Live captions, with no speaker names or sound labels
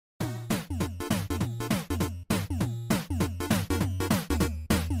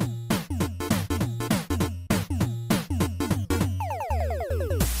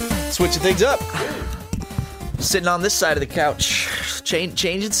Switching things up. Sitting on this side of the couch,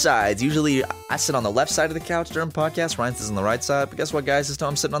 changing sides. Usually I sit on the left side of the couch during podcasts. Ryan sits on the right side. But guess what, guys? This time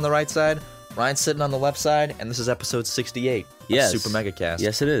I'm sitting on the right side. Ryan's sitting on the left side. And this is episode 68 of Yes. Super Mega Cast.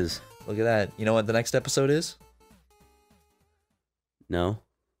 Yes, it is. Look at that. You know what the next episode is? No?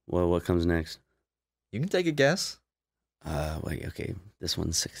 Well, what comes next? You can take a guess. Wait, okay. This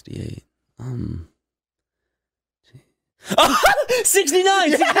one's 68.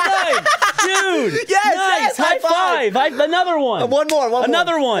 69! Dude! Yes, Nice! High five! Another one! One more.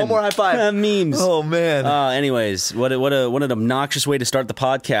 Another one! One more high five. Memes. Oh, man. Anyways, what an obnoxious way to start the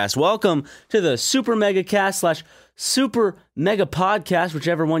podcast. Welcome to the Super Mega Cast / Super Mega Podcast,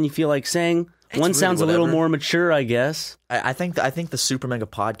 whichever one you feel like saying. One really sounds a little whatever. more mature, I guess. I think the Super Mega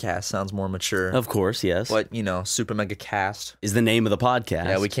Podcast sounds more mature. Of course, yes. But, Super Mega Cast Is the name of the podcast.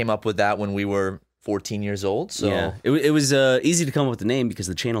 Yeah, we came up with that when we were 14 years old. So Yeah. It was easy to come up with the name because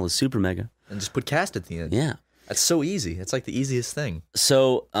the channel is Super Mega. And just put cast at the end. Yeah. That's so easy. It's like the easiest thing.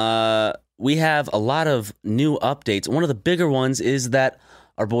 So we have a lot of new updates. One of the bigger ones is that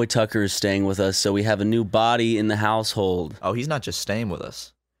our boy Tucker is staying with us, so we have a new body in the household. Oh, he's not just staying with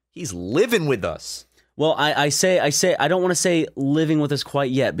us. He's living with us. Well, I say I don't want to say living with us quite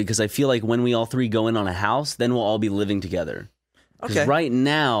yet because I feel like when we all three go in on a house, then we'll all be living together. Because Okay. right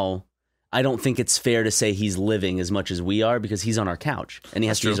now, I don't think it's fair to say he's living as much as we are because he's on our couch and he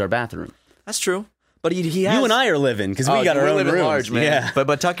has That's to use true. our bathroom. That's true. But he has... You and I are living because we got our we're own living rooms. large, man. Yeah.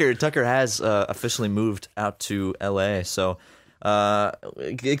 But Tucker has officially moved out to LA. So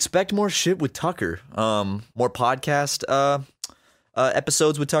expect more shit with Tucker. More podcast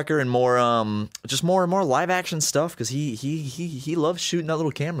episodes with Tucker and more just more live action stuff because he loves shooting that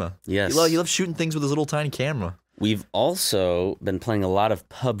little camera. Yes. He loves shooting things with his little tiny camera. We've also been playing a lot of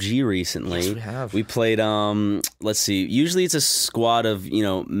PUBG recently. Yes, we have. We played, let's see, usually it's a squad of,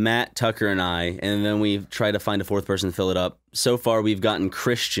 Matt, Tucker, and I, and then we try to find a fourth person to fill it up. So far, we've gotten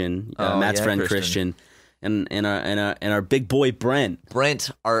Christian, Matt's friend Christian, and our big boy Brent.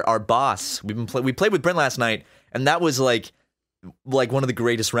 Brent, our boss. We played with Brent last night, and that was like one of the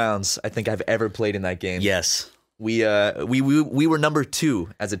greatest rounds I think I've ever played in that game. Yes. We were number 2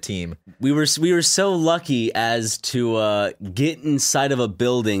 as a team. We were so lucky as to get inside of a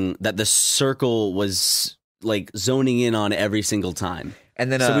building that the circle was like zoning in on every single time.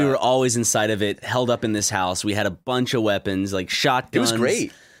 And then so we were always inside of it, held up in this house. We had a bunch of weapons, like shotguns. It was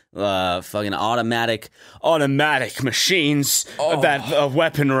great. Fucking automatic machines that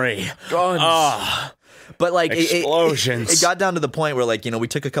weaponry. Guns. But like explosions. It got down to the point where we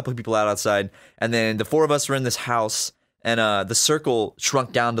took a couple of people outside, and then the 4 of us were in this house, and the circle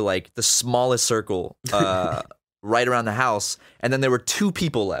shrunk down to like the smallest circle right around the house, and then there were 2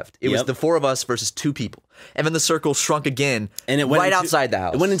 people left. It was the 4 of us versus 2 people, and then the circle shrunk again, and it went outside the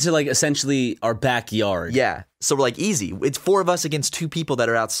house. It went into like essentially our backyard. Yeah, so we're like, easy. It's 4 of us against 2 people that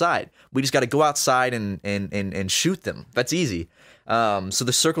are outside. We just got to go outside and shoot them. That's easy. So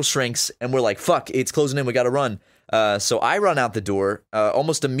the circle shrinks, and we're like, fuck, it's closing in, we gotta run. So I run out the door,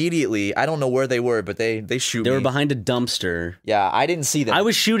 almost immediately. I don't know where they were, but they shoot me. They were behind a dumpster. Yeah, I didn't see them. I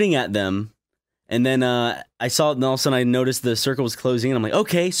was shooting at them, and then I saw it, and all of a sudden I noticed the circle was closing in. I'm like,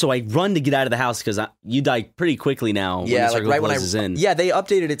 okay, so I run to get out of the house, because you die pretty quickly now when the circle closes in. Yeah, they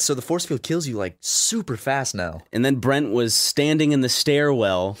updated it so the force field kills you, like, super fast now. And then Brent was standing in the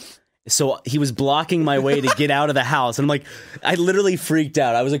stairwell, so he was blocking my way to get out of the house. And I'm like, I literally freaked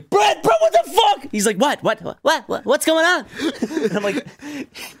out. I was like, Brent, what the fuck? He's like, what's going on? And I'm like...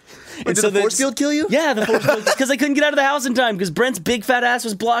 Did the force field kill you? Yeah, the force field, because I couldn't get out of the house in time, because Brent's big fat ass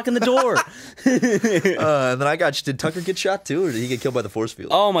was blocking the door. And then did Tucker get shot too, or did he get killed by the force field?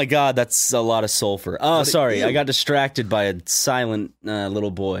 Oh my god, that's a lot of sulfur. Oh, sorry, I got distracted by a silent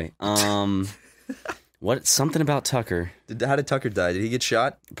little boy. What? Something about Tucker. How did Tucker die? Did he get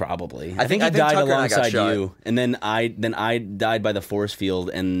shot? Probably. I think he died Tucker alongside you, and then I died by the force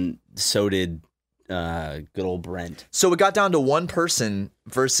field, and so did good old Brent. So it got down to 1 person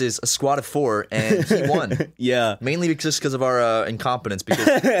versus a squad of 4, and he won. Yeah, mainly because of our incompetence. Because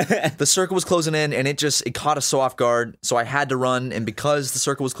the circle was closing in, and it caught us so off guard. So I had to run, and because the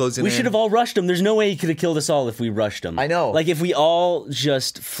circle was closing in, we should have all rushed him. There's no way he could have killed us all if we rushed him. I know. Like if we all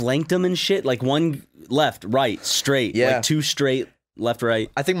just flanked him and shit, like 1 left, right, straight, like 2 straight, left,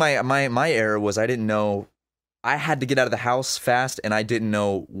 right. I think my error was I didn't know. I had to get out of the house fast, and I didn't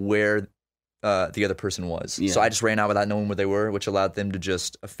know where the other person was. Yeah. So I just ran out without knowing where they were, which allowed them to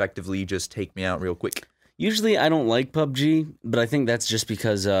just effectively just take me out real quick. Usually I don't like PUBG, but I think that's just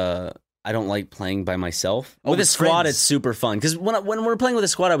because I don't like playing by myself. With a squad, it's super fun. Because when we're playing with a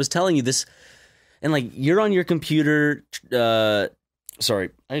squad, I was telling you this, and like you're on your computer Sorry,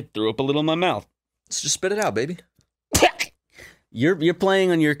 I threw up a little in my mouth. Let's just spit it out, baby. You're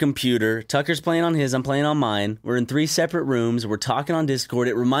playing on your computer. Tucker's playing on his. I'm playing on mine. We're in 3 separate rooms. We're talking on Discord.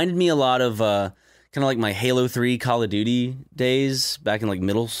 It reminded me a lot of kind of like my Halo 3 Call of Duty days back in like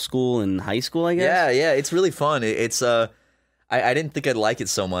middle school and high school, I guess. Yeah. It's really fun. It's I didn't think I'd like it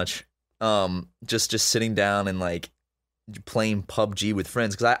so much. Just sitting down and like playing PUBG with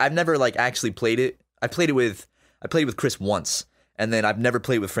friends, because I've never like actually played it. I played with Chris once, and then I've never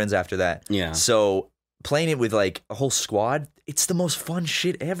played with friends after that. Yeah. So playing it with like a whole squad, it's the most fun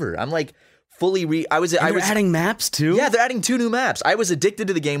shit ever. I'm like fully I was adding maps too? Yeah, they're adding 2 new maps. I was addicted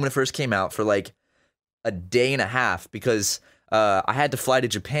to the game when it first came out for like a day and a half, because I had to fly to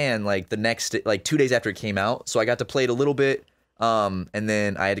Japan like the next like 2 days after it came out. So I got to play it a little bit, and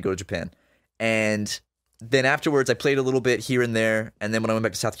then I had to go to Japan. And then afterwards I played a little bit here and there, and then when I went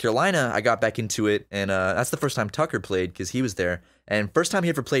back to South Carolina, I got back into it, and that's the first time Tucker played, because he was there. And first time he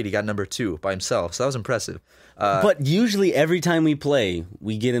ever played, he got number 2 by himself, so that was impressive. But usually every time we play,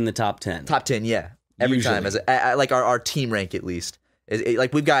 we get in the top 10. Top 10, yeah. Every Usually. time. Like our team rank, at least.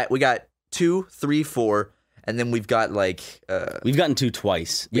 Like we got 2, 3, 4, and then we've got like... We've gotten 2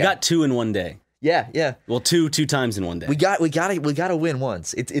 twice. We Yeah. got 2 in one day. Yeah. Well, two times in one day. We gotta win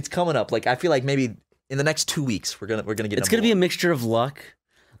once. It's coming up. Like I feel like maybe in the next 2 weeks we're gonna get. It's gonna be a mixture of luck.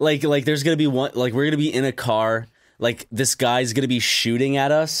 Like there's gonna be one. Like we're gonna be in a car. Like this guy's gonna be shooting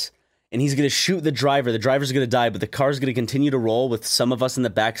at us, and he's gonna shoot the driver. The driver's gonna die, but the car's gonna continue to roll with some of us in the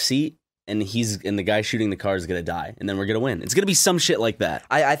back seat, and the guy shooting the car is gonna die, and then we're gonna win. It's gonna be some shit like that.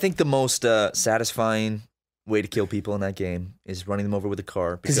 I think the most satisfying way to kill people in that game is running them over with a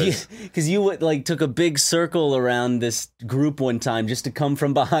car, because you like took a big circle around this group one time just to come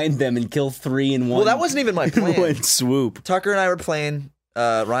from behind them and kill 3 in one. Well, that wasn't even my plan. One swoop. Tucker and I were playing.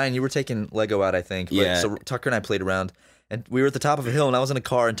 Ryan, you were taking Lego out, I think. But, Yeah. So Tucker and I played around, and we were at the top of a hill, and I was in a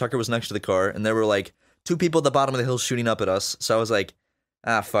car, and Tucker was next to the car, and there were like 2 people at the bottom of the hill shooting up at us. So I was like,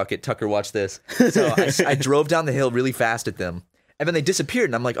 fuck it, Tucker, watch this. So I drove down the hill really fast at them, and then they disappeared,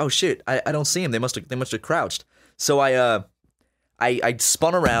 and I'm like, oh shit, I don't see them. They must have crouched. So I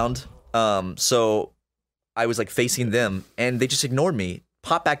spun around, so I was like facing them, and they just ignored me,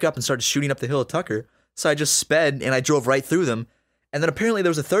 popped back up, and started shooting up the hill at Tucker. So I just sped, and I drove right through them. And then apparently there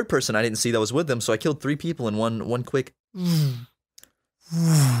was a 3rd person I didn't see that was with them, so I killed 3 people in one quick.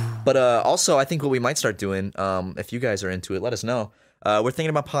 But also, I think what we might start doing, if you guys are into it, let us know. We're thinking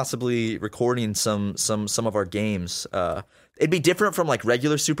about possibly recording some of our games. It'd be different from like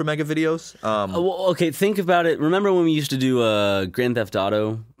regular Super Mega videos. Well, okay, think about it. Remember when we used to do Grand Theft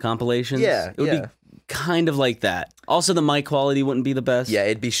Auto compilations? Yeah, it would be kind of like that. Also, the mic quality wouldn't be the best. Yeah,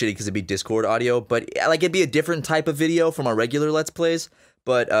 it'd be shitty because it'd be Discord audio, but like it'd be a different type of video from our regular Let's Plays.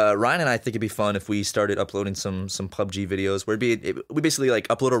 But Ryan and I think it'd be fun if we started uploading some PUBG videos where we basically like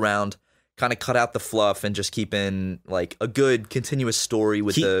upload a round, kind of cut out the fluff, and just keep in like a good continuous story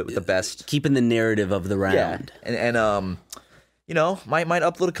with the best, keeping the narrative of the round. Yeah, and you know, might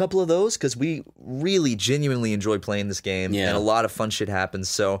upload a couple of those because we really genuinely enjoy playing this game, and a lot of fun shit happens.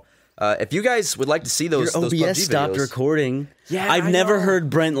 So. If you guys would like to see those Your OBS PUBG stopped videos, recording. Yeah, I've never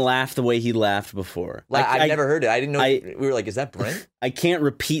heard Brent laugh the way he laughed before. I've never heard it. I didn't know. We were like, "Is that Brent?" I can't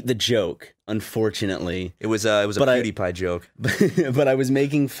repeat the joke, unfortunately. It was a PewDiePie joke. But I was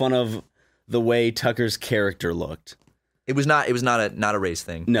making fun of the way Tucker's character looked. It was not a race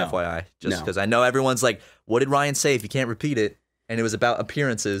thing. No, FYI, just because I know everyone's like, "What did Ryan say?" If you can't repeat it, and it was about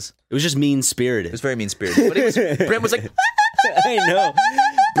appearances. It was just mean spirited. It was very mean spirited. But Brent was like. I know.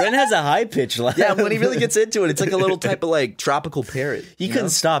 Brent has a high pitch laugh. Yeah, when he really gets into it, it's like a little type of like tropical parrot. He couldn't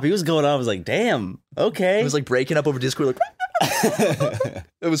stop. He was going on. I was like, damn, okay. It was like breaking up over Discord. Like,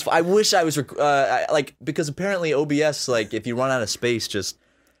 it was. I wish I was like, because apparently OBS, like if you run out of space, just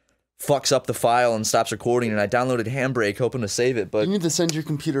fucks up the file and stops recording. And I downloaded Handbrake hoping to save it, but you need to send your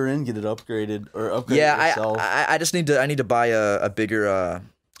computer in, get it upgraded, or upgrade it yourself. I just need to buy a bigger.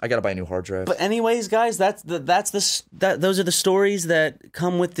 I gotta buy a new hard drive. But anyways, guys, those are the stories that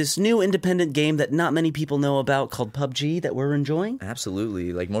come with this new independent game that not many people know about called PUBG that we're enjoying.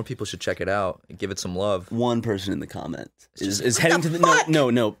 Absolutely, like more people should check it out and give it some love. One person in the comments is heading to the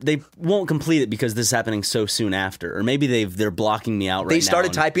no. They won't complete it because this is happening so soon after, or maybe they're blocking me out. Right now. They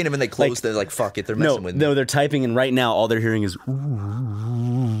started typing and then they closed. They're like, fuck it, they're messing with me. No, they're typing, and right now all they're hearing is.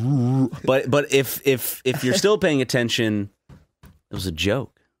 But if you're still paying attention, it was a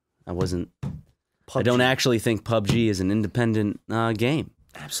joke. I don't actually think PUBG is an independent game.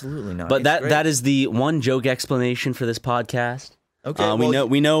 Absolutely not. But that is the one joke explanation for this podcast. Okay,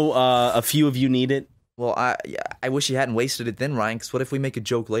 we know a few of you need it. Well, I wish you hadn't wasted it then, Ryan, because what if we make a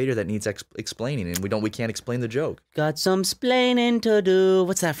joke later that needs explaining and we can't explain the joke? Got some splaining to do.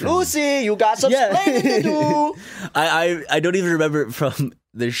 What's that from? Lucy, you got some splaining to do. I don't even remember it from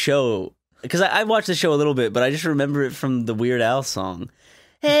the show, because I watched the show a little bit, but I just remember it from the Weird Al song.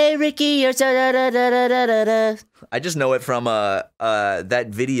 Hey, Ricky, you're so da da da da da da. I just know it from that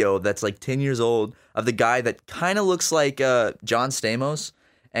video that's like 10 years old of the guy that kind of looks like John Stamos.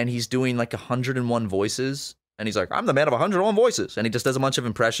 And he's doing like 101 voices. And he's like, I'm the man of 101 voices. And he just does a bunch of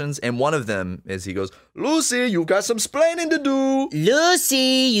impressions. And one of them is he goes, Lucy, you've got some splaining to do.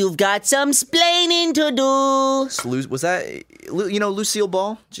 Lucy, you've got some splaining to do. Was that, Lucille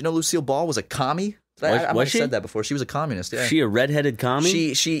Ball? Do you know Lucille Ball was a commie? I might have said that before. She was a communist, yeah. She a redheaded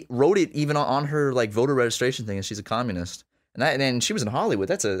commie? She wrote it even on her like voter registration thing, and she's a communist. And she was in Hollywood.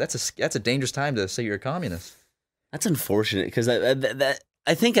 That's a dangerous time to say you're a communist. That's unfortunate, because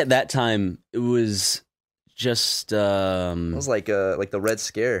I think at that time it was just it was like the Red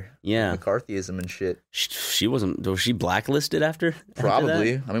Scare, yeah, McCarthyism and shit. She was she blacklisted after?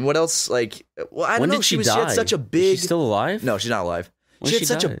 Probably. After I mean, what else? Like, well, I don't know. She had such a big. Is she still alive? No, she's not alive. She had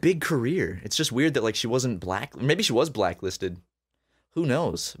such a big career. It's just weird that like she wasn't black. Maybe she was blacklisted. Who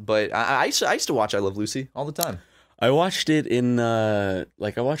knows? But I used to watch I Love Lucy all the time. I watched it in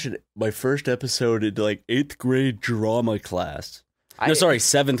my first episode in like 8th grade drama class.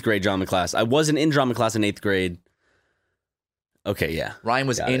 7th grade drama class. I wasn't in drama class in 8th grade. Okay, yeah. Ryan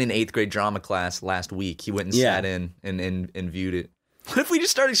was in an 8th grade drama class last week. He went and sat in and viewed it. What if we just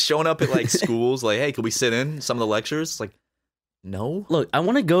started showing up at like schools like, hey, could we sit in some of the lectures? Like, no. Look, I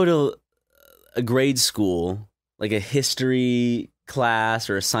want to go to a grade school, like a history class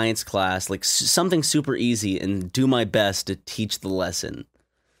or a science class, like something super easy, and do my best to teach the lesson.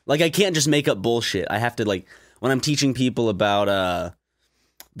 Like, I can't just make up bullshit. I have to, like, when I'm teaching people about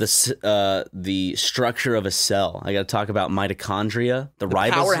the structure of a cell, I got to talk about mitochondria, the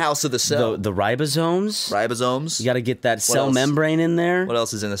powerhouse of the cell, the ribosomes. Ribosomes. You got to get that cell membrane in there. What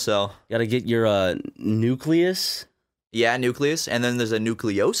else is in the cell? You got to get your nucleus. Yeah, nucleus, and then there's a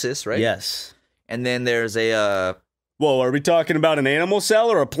nucleosis, right? Yes. And then there's a. Whoa, are we talking about an animal cell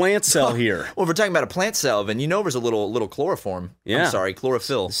or a plant cell here? Well, if we're talking about a plant cell, then there's a little chloroform. Yeah. I'm sorry,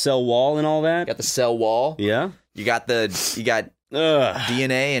 chlorophyll. The cell wall and all that. You got the cell wall. Yeah. You got DNA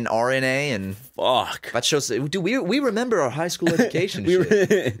and RNA and fuck. That shows. Dude, we remember our high school education.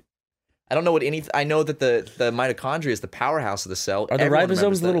 Shit. I don't know what I know that the mitochondria is the powerhouse of the cell. Are the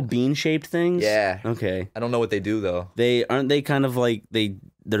ribosomes little bean-shaped things? Yeah. Okay. I don't know what they do though. Aren't they kind of like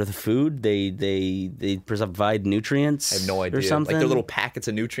they're the food? They provide nutrients. I have no idea. Or something. Like they're little packets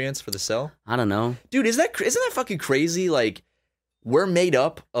of nutrients for the cell. I don't know, dude. Isn't that fucking crazy? Like, we're made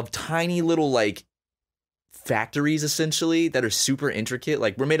up of tiny little like factories essentially that are super intricate.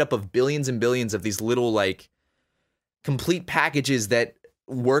 Like, we're made up of billions and billions of these little like complete packages that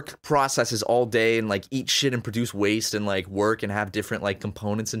work processes all day and like eat shit and produce waste and like work and have different like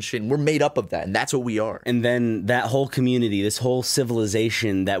components and shit, and we're made up of that, and that's what we are. And then that whole community, this whole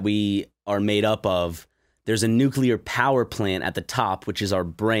civilization that we are made up of, there's a nuclear power plant at the top, which is our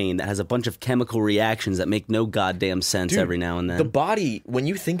brain, that has a bunch of chemical reactions that make no goddamn sense. Dude, every now and then. The body, when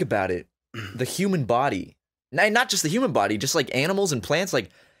you think about it, the human body, not just the human body, just like animals and plants, like,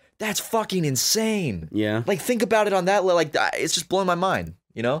 that's fucking insane. Yeah. Like, think about it on that level. Like, it's just blowing my mind,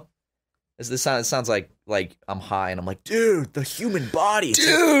 you know? It sounds like I'm high and I'm like, dude, the human body.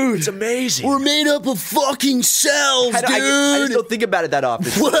 Dude. It's amazing. We're made up of fucking cells, dude. I just don't think about it that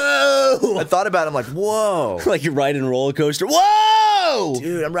often. Whoa. I thought about it, I'm like, whoa. Like you're riding a roller coaster. Whoa.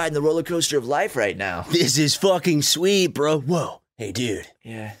 Dude, I'm riding the roller coaster of life right now. This is fucking sweet, bro. Whoa. Hey, dude.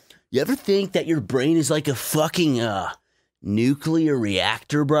 Yeah. You ever think that your brain is like a fucking, nuclear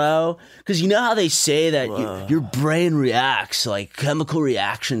reactor, bro? Because you know how they say that your brain reacts like chemical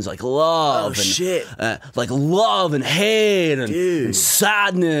reactions, like love like love and hate and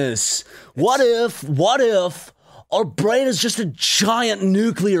sadness. What if our brain is just a giant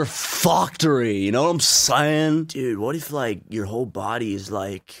nuclear factory? You know what I'm saying? Dude, what if like your whole body is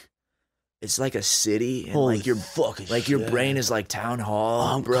like, it's like a city, and holy like your fucking like shit. your brain is like town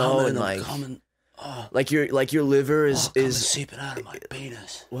hall, bro, coming, and like I'm coming. Like your liver is seeping out of my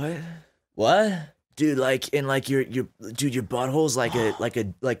penis. What? Dude, like in like your your butthole's like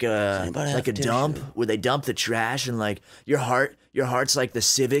a dump where they dump the trash, and like your heart's like the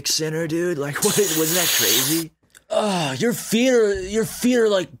civic center, dude. Like, wasn't that crazy? Your feet are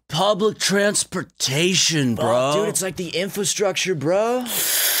like public transportation, bro. Dude, it's like the infrastructure, bro.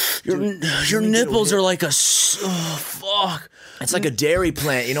 Your nipples are like fuck. It's like a dairy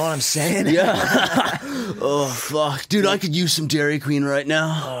plant, you know what I'm saying? Yeah. Oh, fuck. Dude, I could use some Dairy Queen right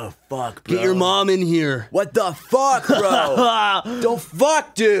now. Oh, fuck, bro. Get your mom in here. What the fuck, bro? Don't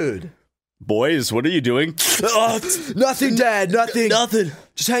fuck, dude. Boys, what are you doing? Nothing, Dad, nothing. Nothing.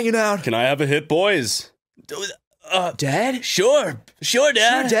 Just hanging out. Can I have a hit, boys? Dad? Sure, Dad. Sure,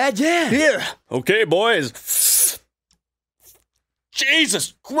 Dad, yeah. Here. Okay, boys.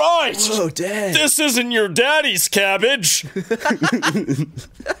 Jesus Christ! Whoa, Dad. This isn't your daddy's cabbage.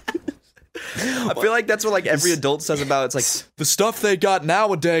 I feel like that's what like every adult says about it's like the stuff they got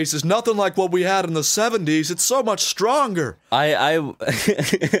nowadays is nothing like what we had in the 70s. It's so much stronger. My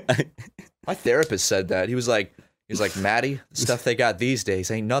therapist said that. He was like, Maddie, the stuff they got these days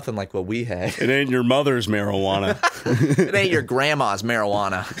ain't nothing like what we had. It ain't your mother's marijuana. It ain't your grandma's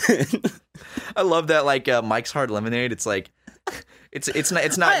marijuana. I love that like Mike's Hard Lemonade. It's like it's not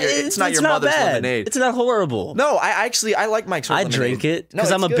your mother's bad. lemonade. It's not horrible. No, I like Mike's Hard Lemonade. I drink it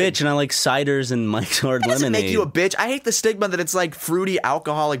because I'm a bitch and I like ciders and Mike's Hard Lemonade. Doesn't make you a bitch. I hate the stigma that it's like fruity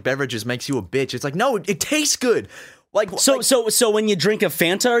alcoholic beverages makes you a bitch. It's like no, it tastes good. So when you drink a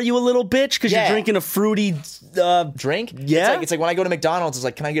Fanta, are you a little bitch because you're drinking a fruity drink? Yeah, it's like when I go to McDonald's, it's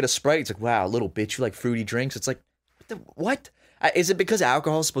like, can I get a Sprite? It's like, wow, little bitch, you like fruity drinks? It's like, what? Is it because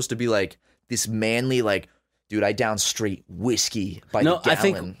alcohol is supposed to be like this manly like? Dude, I down straight whiskey by the gallon. I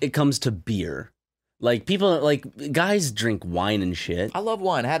think it comes to beer. Like people, like guys drink wine and shit. I love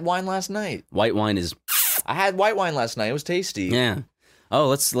wine. I had wine last night. White wine is. I had white wine last night. It was tasty. Yeah. Oh,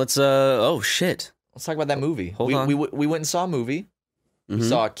 let's. Oh shit. Let's talk about that movie. Hold on. We went and saw a movie. Mm-hmm. We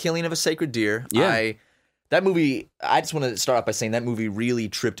saw Killing of a Sacred Deer. Yeah. That movie. I just want to start off by saying that movie really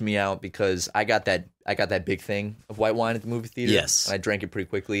tripped me out because I got that big thing of white wine at the movie theater. Yes. And I drank it pretty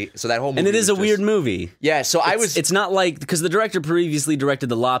quickly. So that whole movie and it is a weird movie. Yeah. So it's not like because the director previously directed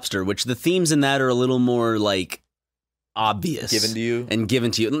The Lobster, which the themes in that are a little more like obvious, given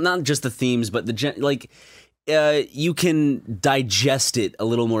to you. Not just the themes, but you can digest it a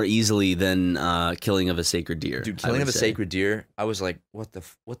little more easily than Killing of a Sacred Deer. Dude, Killing of a Sacred Deer, I was like, what the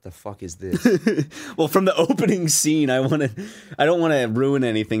fuck is this? Well, from the opening scene, I don't want to ruin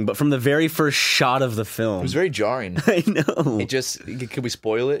anything, but from the very first shot of the film. It was very jarring. I know. Could we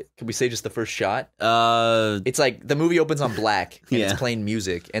spoil it? Could we say just the first shot? It's like the movie opens on black and it's playing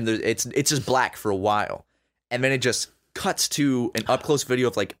music and it's just black for a while. And then it just cuts to an up close video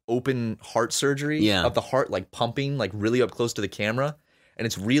of like open heart surgery of the heart like pumping like really up close to the camera, and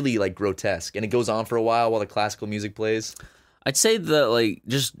it's really like grotesque, and it goes on for a while the classical music plays. I'd say that like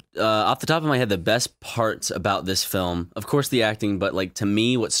just off the top of my head, the best parts about this film, of course the acting, but like to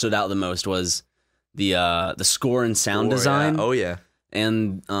me what stood out the most was the score and sound design. Yeah. Oh yeah.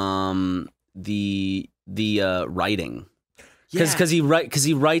 And the writing. Because he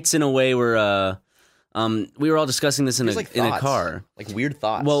writes in a way where we were all discussing this in a car. Like weird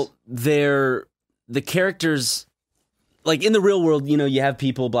thoughts. Well, the characters, like in the real world, you have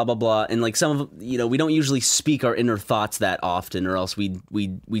people, blah, blah, blah. And like some of, we don't usually speak our inner thoughts that often, or else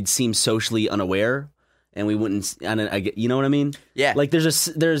we'd seem socially unaware and we wouldn't, you know what I mean? Yeah. Like you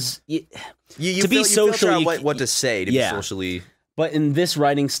to be social, what to say to be socially. But in this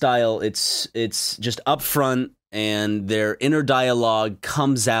writing style, it's just upfront and their inner dialogue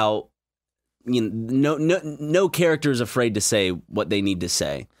comes out. No character is afraid to say what they need to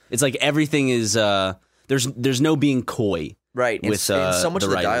say. It's like everything is there's no being coy, right? With and so much of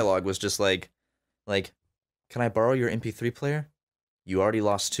the writing. dialogue was just like, can I borrow your MP3 player? You already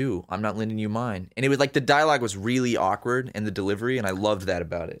lost 2. I'm not lending you mine. And it was like the dialogue was really awkward and the delivery, and I loved that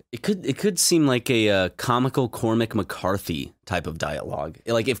about it. It could seem like a comical Cormac McCarthy type of dialogue,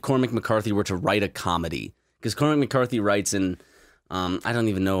 like if Cormac McCarthy were to write a comedy, because Cormac McCarthy writes in. I don't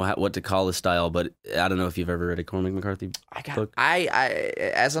even know what to call the style, but I don't know if you've ever read a Cormac McCarthy book.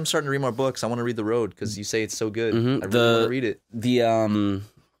 As I'm starting to read more books, I want to read The Road because you say it's so good. Mm-hmm. I really want to read it.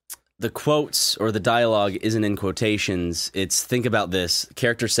 The quotes or the dialogue isn't in quotations. It's think about this. The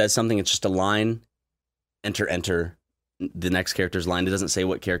character says something. It's just a line. Enter. The next character's line. It doesn't say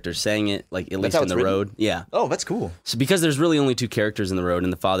what character's saying it. Like at least in The Road. Yeah. Oh, that's cool. So because there's really only 2 characters in The Road,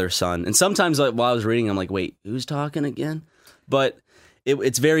 and the father, son, and sometimes like, while I was reading, I'm like, wait, who's talking again? But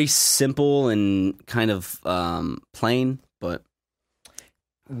it's very simple and kind of plain, but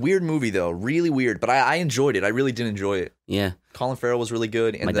weird movie though, really weird. But I enjoyed it. I really did enjoy it. Yeah, Colin Farrell was really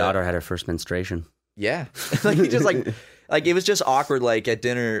good. And my daughter had her first menstruation. Yeah, like he just like it was just awkward. Like at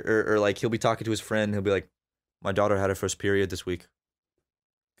dinner, or like he'll be talking to his friend. He'll be like, "My daughter had her first period this week.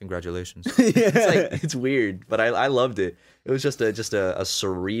 Congratulations." It's weird, but I loved it. It was just a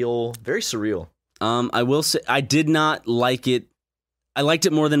surreal, very surreal. I will say I did not like it I liked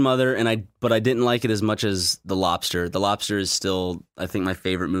it more than Mother, but I didn't like it as much as The Lobster. The Lobster is still, I think, my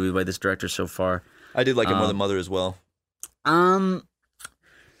favorite movie by this director so far. I did like it more than Mother as well.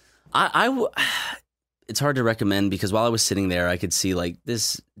 It's hard to recommend because while I was sitting there, I could see like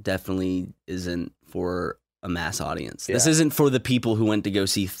this definitely isn't for a mass audience. Yeah. This isn't for the people who went to go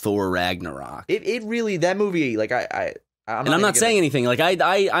see Thor Ragnarok. It really, that movie, like I'm not saying anything. Like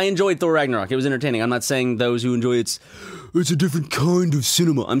I enjoyed Thor Ragnarok. It was entertaining. I'm not saying those who enjoy it's a different kind of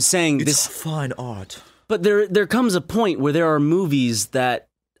cinema. I'm saying it's fine art. But there comes a point where there are movies that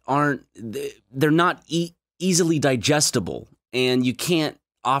they're not easily digestible, and you can't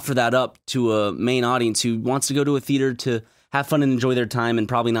offer that up to a main audience who wants to go to a theater to have fun and enjoy their time and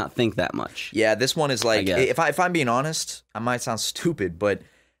probably not think that much. Yeah, this one is like, if I'm being honest, I might sound stupid, but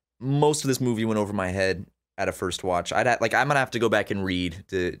most of this movie went over my head at a first watch. I'm gonna have to go back and read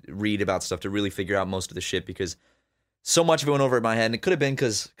about stuff to really figure out most of the shit, because so much of it went over my head, and it could have been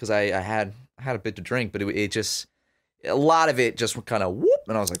because I had a bit to drink, but it just, a lot of it just kind of whoop,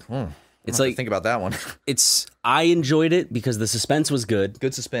 and I was like, it's like, think about that one. I enjoyed it because the suspense was good.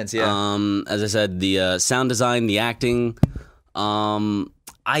 Good suspense, yeah. As I said, the sound design, the acting, I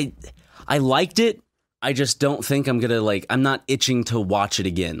liked it. I just don't think I'm gonna I'm not itching to watch it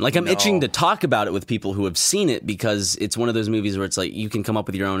again. Like, I'm itching to talk about it with people who have seen it, because it's one of those movies where it's like you can come up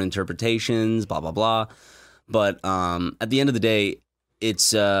with your own interpretations, blah blah blah. But at the end of the day,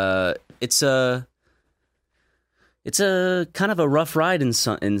 it's a kind of a rough ride in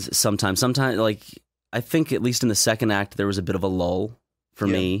sometimes. Sometimes, like, I think at least in the second act there was a bit of a lull for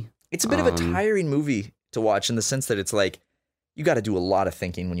me. It's a bit of a tiring movie to watch, in the sense that it's like you got to do a lot of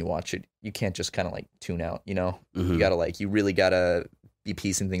thinking when you watch it. You can't just kind of like tune out, you know? Mm-hmm. You got to you really got to be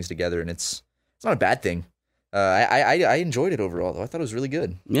piecing things together, and it's not a bad thing. I enjoyed it overall, though. I thought it was really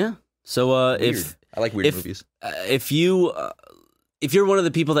good. Yeah. So I like weird movies. If you're one of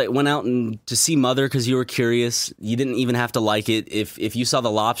the people that went out to see Mother because you were curious, you didn't even have to like it. If you saw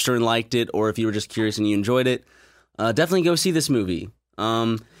The Lobster and liked it, or if you were just curious and you enjoyed it, definitely go see this movie.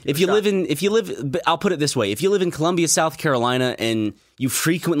 If you live, I'll put it this way: if you live in Columbia, South Carolina, and you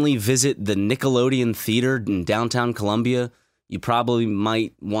frequently visit the Nickelodeon Theater in downtown Columbia, you probably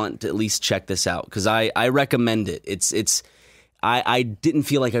might want to at least check this out, because I recommend it. I didn't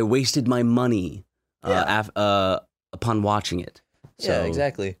feel like I wasted my money upon watching it. So. Yeah,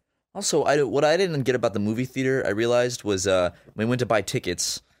 exactly. Also, what I didn't get about the movie theater, I realized, was when we went to buy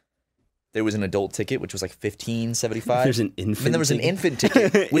tickets, there was an adult ticket, which was like $15.75. There's an infant. And there was an infant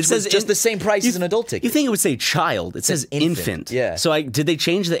ticket, which was just the same price as an adult ticket. You think it would say child? It says infant. Yeah. So did they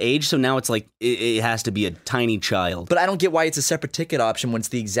change the age? So now it's like it has to be a tiny child. But I don't get why it's a separate ticket option when it's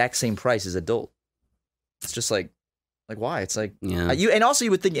the exact same price as adult. It's just like why? It's like, yeah. And also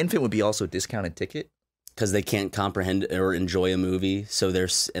you would think infant would be also a discounted ticket. Because they can't comprehend or enjoy a movie, so they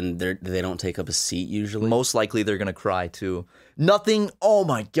don't take up a seat usually. Most likely they're gonna cry too. Nothing. Oh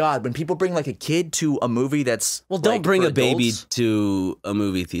my god! When people bring like a kid to a movie that's don't bring a baby to a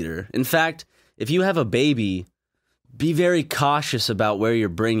movie theater. In fact, if you have a baby, be very cautious about where you're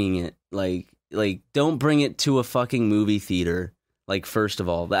bringing it. Like don't bring it to a fucking movie theater. Like, first of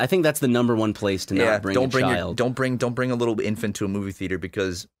all, I think that's the number one place to not bring a child. Don't bring a little infant to a movie theater,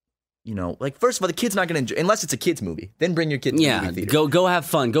 because, you know, like, first of all, the kid's not going to enjoy, unless it's a kid's movie. Then bring your kid to the movie theater. Go have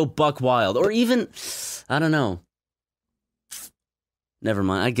fun. Go buck wild. Or even, I don't know. Never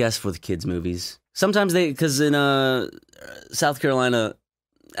mind. I guess for the kids' movies. Sometimes because in South Carolina,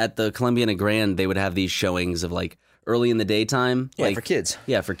 at the Columbiana Grand, they would have these showings of, like, early in the daytime. Yeah, for kids.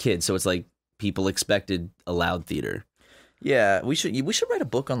 Yeah, for kids. So it's like people expected a loud theater. Yeah, we should write a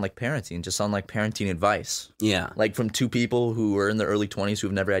book on, like, parenting, just on, like, parenting advice. Yeah. Like, from two people who are in their early 20s who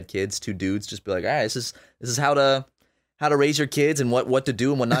have never had kids, two dudes, just be like, all right, this is how to raise your kids and what to do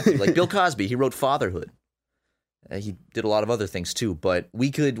and what not to do. Like Bill Cosby, he wrote Fatherhood. He did a lot of other things too, but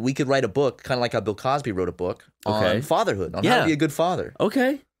we could write a book, kind of like how Bill Cosby wrote a book on fatherhood, on how to be a good father.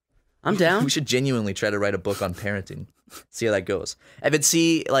 Okay. I'm down. We should genuinely try to write a book on parenting. See how that goes. And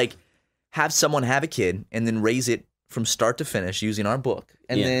then have someone have a kid and then raise it from start to finish using our book,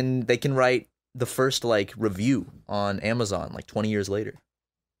 and then they can write the first review on Amazon 20 years later.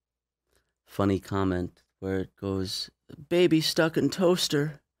 Funny comment where it goes, "Baby stuck in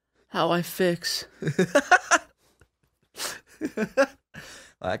toaster, how I fix."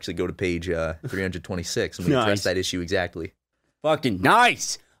 I'll actually go to page 326 and we address that issue exactly. Fucking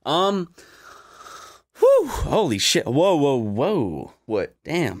nice. Whew, holy shit. Whoa. What?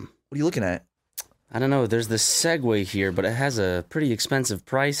 Damn. What are you looking at? I don't know. There's this Segway here, but it has a pretty expensive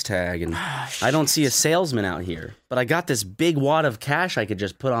price tag, and I don't see a salesman out here. But I got this big wad of cash I could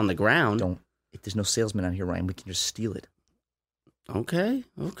just put on the ground. If there's no salesman out here, Ryan, we can just steal it. Okay.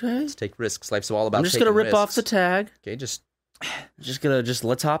 Let's take risks. Life's all about I'm just taking gonna rip risks. off the tag. Okay,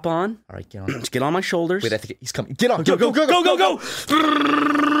 Let's hop on. All right, get on. Just get on my shoulders. Wait, I think he's coming. Get on. Go.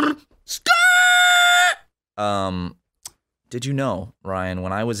 Did you know, Ryan,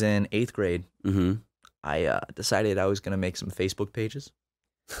 when I was in 8th grade, I decided I was going to make some Facebook pages.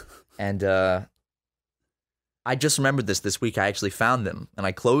 And I just remembered this week. I actually found them, and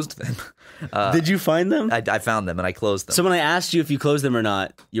I closed them. Did you find them? I found them, and I closed them. So when I asked you if you closed them or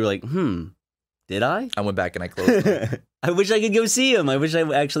not, you were like, did I? I went back and I closed them. I wish I could go see them. I wish I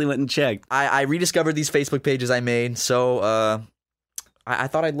actually went and checked. I rediscovered these Facebook pages I made, so I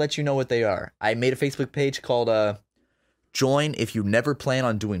thought I'd let you know what they are. I made a Facebook page called Join If You Never Plan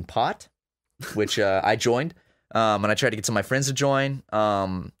on Doing Pot, which I joined, and I tried to get some of my friends to join.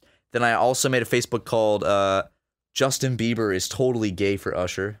 Then I also made a Facebook called Justin Bieber is Totally Gay for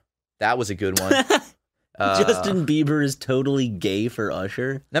Usher. That was a good one. Justin Bieber is totally gay for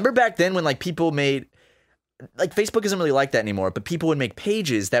Usher? Remember back then when people made... Facebook isn't really like that anymore, but people would make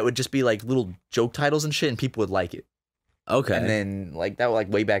pages that would just be little joke titles and shit, and people would like it. Okay. And then that was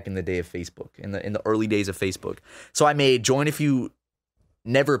way back in the day of Facebook, in the early days of Facebook. So I made Join If You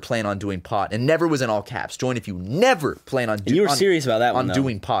Never Plan on Doing Pot, and never was in all caps. Join If You Never Plan on You were serious about that one, though.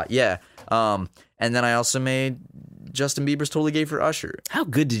 Doing pot, yeah. And then I also made Justin Bieber's Totally Gay for Usher. How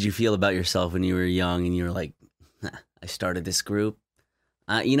good did you feel about yourself when you were young and you were like, I started this group?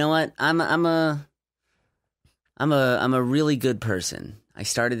 You know what? I'm a really good person. I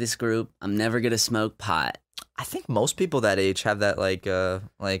started this group. I'm never gonna smoke pot. I think most people that age have that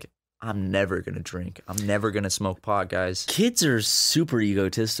I'm never gonna drink. I'm never gonna smoke pot, guys. Kids are super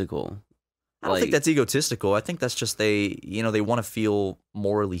egotistical. I don't think that's egotistical. I think that's just they want to feel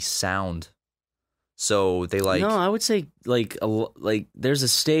morally sound. So they No, I would say there's a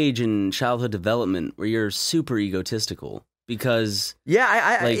stage in childhood development where you're super egotistical because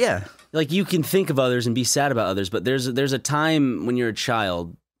yeah. You can think of others and be sad about others, but there's a time when you're a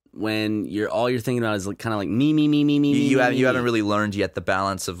child when all you're thinking about is kind of me. You haven't really learned yet the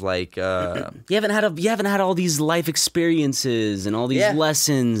balance of you haven't had all these life experiences and all these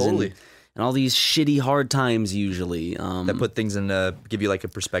lessons totally. and all these shitty hard times usually that put things in give you a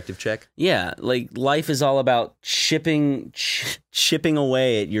perspective check. Yeah, life is all about chipping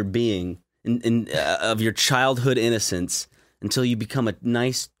away at your being of your childhood innocence until you become a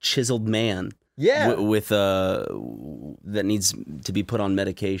nice chiseled man. Yeah, with that needs to be put on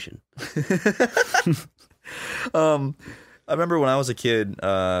medication. I remember when I was a kid,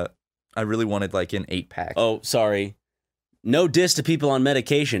 I really wanted an 8-pack. Oh, sorry. No diss to people on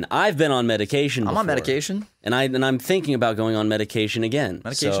medication. I've been on medication before. I'm on medication. And I'm thinking about going on medication again.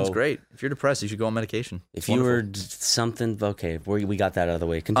 Medication's great. If you're depressed, you should go on medication. If you were something, okay, we got that out of the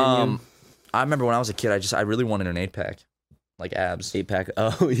way. Continue. I remember when I was a kid, I really wanted an 8-pack. Abs. 8-pack.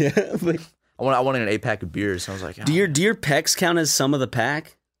 Oh, yeah. I wanted an 8-pack of beers. So I was like, do your pecs count as some of the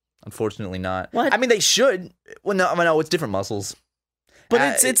pack? Unfortunately not. What? I mean, they should. Well, no, it's different muscles.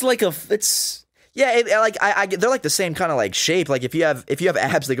 But it's yeah, they're the same kind of shape. If you have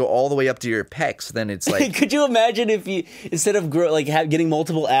abs, they go all the way up to your pecs. Then it's Could you imagine if you instead of getting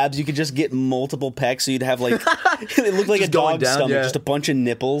multiple abs, you could just get multiple pecs, so you'd have it looked like a dog's stomach, just a bunch of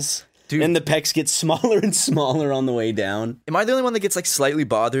nipples. Dude. And the pecs get smaller and smaller on the way down. Am I the only one that gets slightly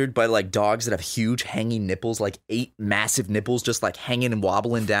bothered by dogs that have huge hanging nipples, 8 massive nipples just hanging and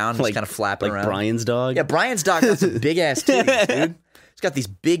wobbling down, just kind of flapping around? Brian's dog? Yeah, Brian's dog got some big ass titties, dude. He's got these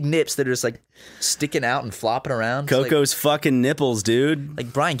big nips that are just sticking out and flopping around. Coco's fucking nipples,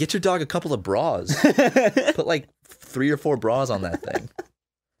 dude. Brian, get your dog a couple of bras. Put 3 or 4 bras on that thing.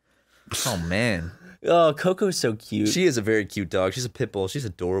 Oh man. Oh, Coco's so cute. She is a very cute dog. She's a pit bull. She's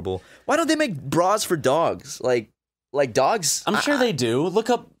adorable. Why don't they make bras for dogs? Like dogs? I'm sure they do. Look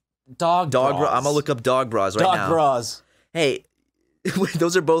up dog bras. I'm gonna look up dog bras right now. Dog bras. Hey,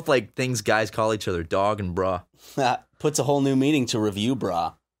 those are both things guys call each other, dog and bra. Puts a whole new meaning to review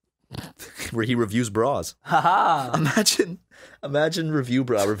bra. Where he reviews bras. Haha. Imagine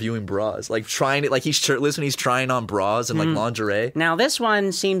reviewing bras. Trying it, he's shirtless and he's trying on bras and lingerie. Now this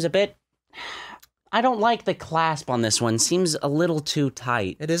one seems a bit... I don't like the clasp on this one. Seems a little too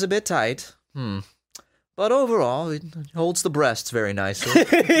tight. It is a bit tight. But overall, it holds the breasts very nicely.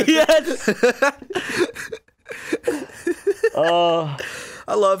 Yes.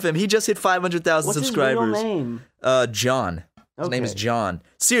 I love him. He just hit 500,000 subscribers. What's his real name? John. His name is John.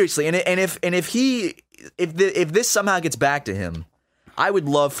 Seriously, and if this somehow gets back to him, I would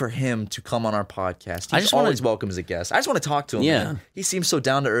love for him to come on our podcast. He's always welcome as a guest. I just want to talk to him. Yeah. Man. He seems so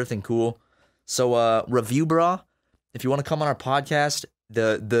down to earth and cool. So, Review Bra, if you want to come on our podcast,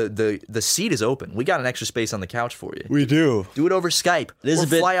 the seat is open. We got an extra space on the couch for you. We do. Do it over Skype.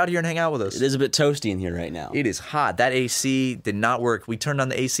 Fly out here and hang out with us. It is a bit toasty in here right now. It is hot. That AC did not work. We turned on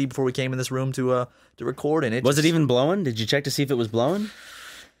the AC before we came in this room to record, and it even blowing? Did you check to see if it was blowing?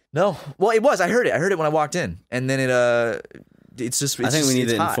 No. Well, it was. I heard it. I heard it when I walked in, and then it's just. I think we need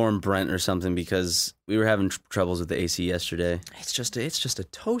to inform Brent or something because we were having troubles with the AC yesterday. It's just a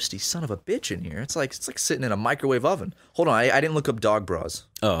toasty son of a bitch in here. It's like sitting in a microwave oven. Hold on, I didn't look up dog bras.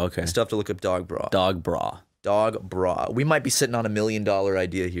 Oh, okay. I still have to look up dog bra. Dog bra. Dog bra. We might be sitting on $1 million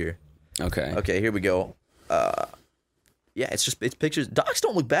idea here. Okay. Okay, here we go. Yeah, it's pictures. Dogs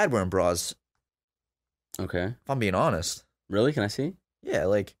don't look bad wearing bras. Okay. If I'm being honest. Really? Can I see? Yeah,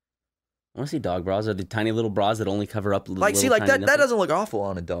 like. I want to see dog bras. Are the tiny little bras that only cover up like, see, like that doesn't look awful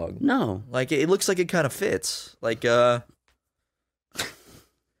on a dog. No. Like, it looks like it kind of fits. Like,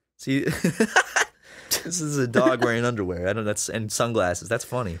 see, this is a dog wearing underwear. I don't know, and sunglasses. That's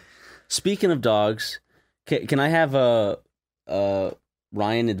funny. Speaking of dogs, can I have a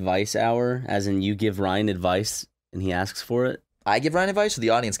Ryan advice hour, as in you give Ryan advice and he asks for it? I give Ryan advice or the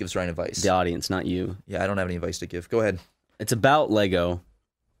audience gives Ryan advice? The audience, not you. Yeah, I don't have any advice to give. Go ahead. It's about Lego.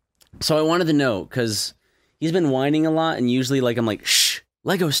 So I wanted to know, because he's been whining a lot, and usually I'm like, shh,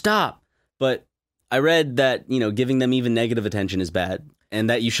 Lego, stop. But I read that, giving them even negative attention is bad, and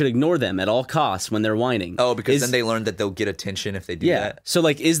that you should ignore them at all costs when they're whining. Oh, because then they learn that they'll get attention if they do that? So,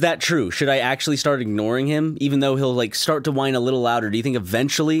 is that true? Should I actually start ignoring him, even though he'll, start to whine a little louder? Do you think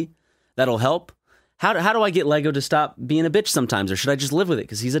eventually that'll help? How do I get Lego to stop being a bitch sometimes, or should I just live with it,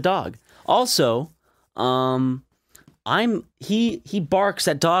 because he's a dog? Also, he barks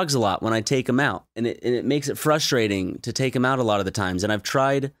at dogs a lot when I take him out, and it makes it frustrating to take him out a lot of the times. And I've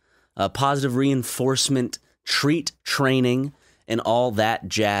tried positive reinforcement, treat training, and all that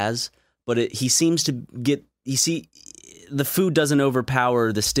jazz, but he seems to get. The food doesn't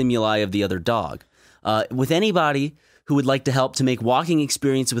overpower the stimuli of the other dog. With anybody who would like to help to make walking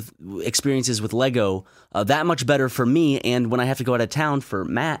experiences with Lego that much better for me, and when I have to go out of town for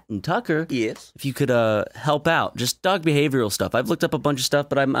Matt and Tucker, yes, if you could help out, just dog behavioral stuff. I've looked up a bunch of stuff,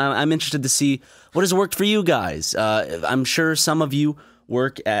 but I'm interested to see what has worked for you guys. I'm sure some of you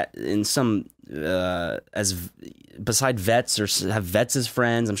work in some beside vets or have vets as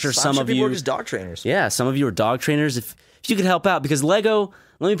friends. I'm sure some of you are just dog trainers. Yeah, some of you are dog trainers. If you could help out, because Lego,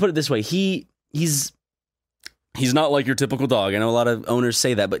 let me put it this way, He's not like your typical dog. I know a lot of owners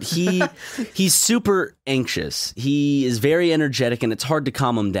say that, but he's super anxious. He is very energetic, and it's hard to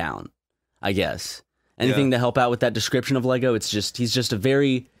calm him down, I guess. Anything to help out with that description of Lego? He's just a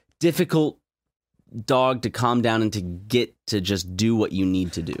very difficult dog to calm down and to get to just do what you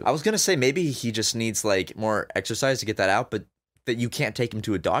need to do. I was going to say maybe he just needs more exercise to get that out, but that you can't take him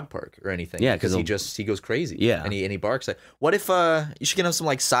to a dog park or anything. Yeah, because he goes crazy. Yeah, and he barks. What if you should get him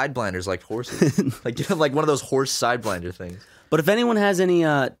some side blinders like horses, get him one of those horse side blinder things. But if anyone has any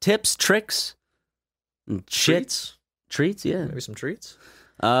tips, tricks, and treats, yeah, maybe some treats.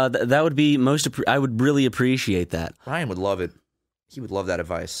 That would be I would really appreciate that. Ryan would love it. He would love that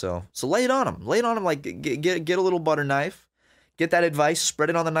advice. So lay it on him. Lay it on him. Get a little butter knife. Get that advice, spread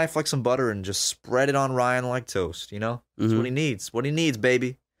it on the knife like some butter, and just spread it on Ryan like toast, That's what he needs. What he needs,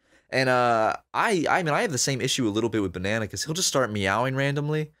 baby. And I have the same issue a little bit with Banana, because he'll just start meowing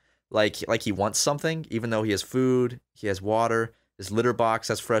randomly, like he wants something, even though he has food, he has water, his litter box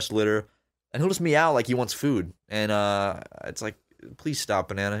has fresh litter, and he'll just meow like he wants food. And it's like, please stop,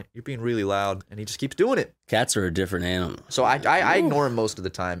 Banana. You're being really loud. And he just keeps doing it. Cats are a different animal. So I ignore him most of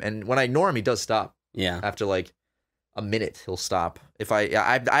the time. And when I ignore him, he does stop. Yeah. After a minute, he'll stop. If I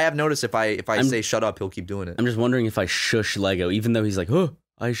have noticed if I say shut up, he'll keep doing it. I'm just wondering if I shush Lego, even though he's like, oh,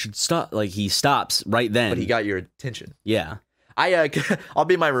 I should stop. He stops right then. But he got your attention. Yeah. I'll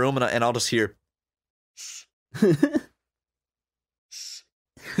be in my room and I'll just hear.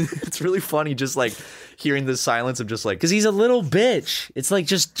 It's really funny, just hearing the silence of just because he's a little bitch. It's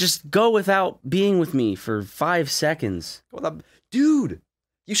just go without being with me for 5 seconds. Dude,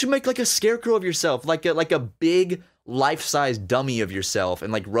 you should make a scarecrow of yourself, like a big life-size dummy of yourself,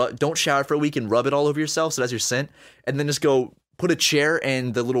 and don't shower for a week and rub it all over yourself so that's your scent, and then just go put a chair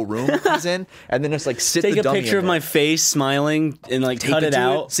in the little room he's in, and then just sit take the dummy a picture of my face smiling and cut it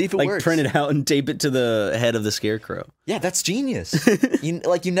out, see if it works, print it out and tape it to the head of the scarecrow. Yeah, that's genius. you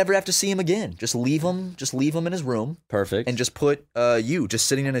never have to see him again. Just leave him in his room. Perfect. And just put you just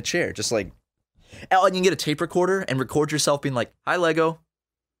sitting in a chair, just and you can get a tape recorder and record yourself being like, "Hi, Lego.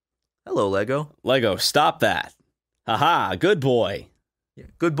 Hello, Lego. Lego, stop that. Haha, good boy. Yeah,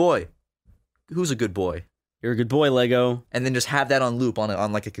 good boy. Who's a good boy? You're a good boy, Lego." And then just have that on loop on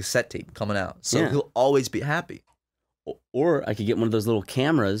a cassette tape coming out. So he'll always be happy. Or I could get one of those little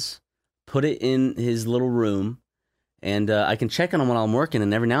cameras, put it in his little room, and I can check on him while I'm working,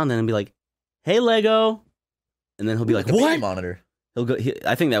 and every now and then I'll be like, "Hey, Lego," and then he'll be like, a "What?" baby monitor. He'll go.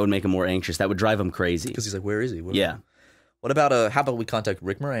 I think that would make him more anxious. That would drive him crazy. Because he's like, where is he? Yeah. What about how about we contact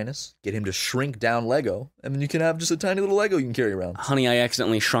Rick Moranis, get him to shrink down Lego, and then you can have just a tiny little Lego you can carry around. Honey, I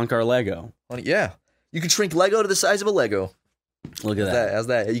accidentally shrunk our Lego. Honey, yeah. You can shrink Lego to the size of a Lego. Look at that. How's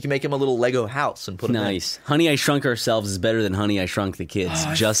that? You can make him a little Lego house and put him Nice. Honey, I Shrunk Ourselves is better than Honey, I Shrunk the Kids.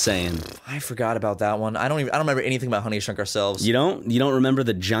 Just saying. I forgot about that one. I don't remember anything about Honey, I Shrunk Ourselves. You don't remember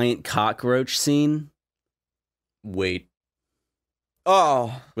the giant cockroach scene? Wait.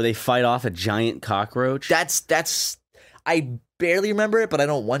 Oh. Where they fight off a giant cockroach? That's I barely remember it, but I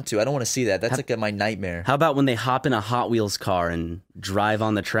don't want to. I don't want to see that. That's like my nightmare. How about when they hop in a Hot Wheels car and drive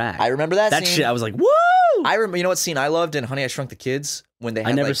on the track? I remember that scene. Shit, I was like, woo! I remember. You know what scene I loved in Honey, I Shrunk the Kids? When they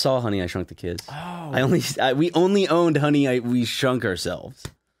had, I never saw Honey, I Shrunk the Kids. Oh. We only owned Honey, We Shrunk Ourselves.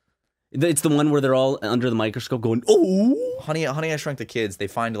 It's the one where they're all under the microscope going, oh! Honey, I Shrunk the Kids, they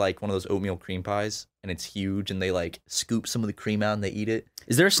find like one of those oatmeal cream pies, and it's huge, and they like scoop some of the cream out and they eat it.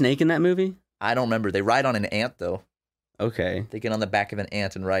 Is there a snake in that movie? I don't remember. They ride on an ant, though. Okay. They get on the back of an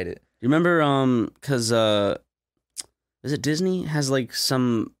ant and ride it. You remember, because, is it Disney? Has like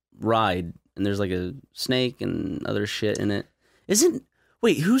some ride, and there's like a snake and other shit in it.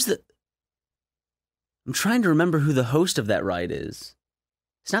 Wait, who's I'm trying to remember who the host of that ride is.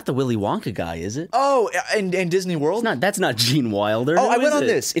 It's not the Willy Wonka guy, is it? Oh, and Disney World? That's not Gene Wilder. Oh, I went on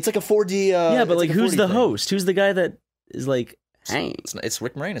this. It's like a 4D. Yeah, but like, who's the thing. host? Who's the guy that is like, hey? It's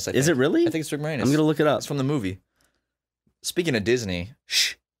Rick Moranis, I think. Is it really? I think it's Rick Moranis. I'm going to look it up. It's from the movie. Speaking of Disney.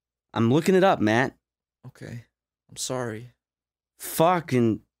 Shh. I'm looking it up, Matt. Okay. I'm sorry.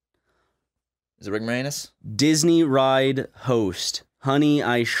 Fucking. Is it Rick Moranis? Disney ride host. Honey,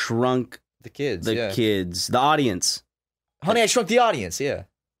 I Shrunk the Kids. Kids. The audience. Honey, I Shrunk the Audience, yeah.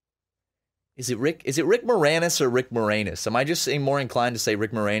 Is it Rick Moranis or Rick Moranis? Am I just more inclined to say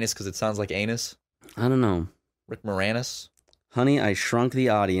Rick Moranis because it sounds like anus? I don't know. Rick Moranis? Honey, I Shrunk the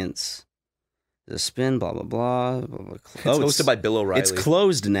Audience. The spin, blah, blah, blah. blah, blah. It's hosted by Bill O'Reilly. It's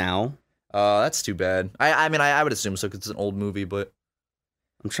closed now. That's too bad. I mean, I would assume so because it's an old movie, but...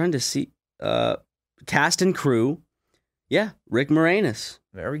 I'm trying to see... cast and crew. Yeah, Rick Moranis.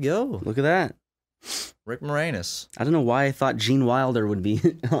 There we go. Look at that. Rick Moranis. I don't know why I thought Gene Wilder would be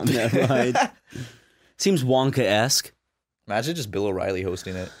on that ride. Seems Wonka-esque. Imagine just Bill O'Reilly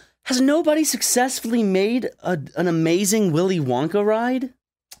hosting it. Has nobody successfully made an amazing Willy Wonka ride?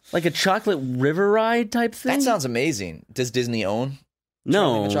 Like a chocolate river ride type thing? That sounds amazing. Does Disney own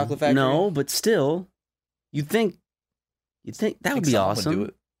No. the Chocolate Factory? No, but still. You'd think that would be awesome. Would do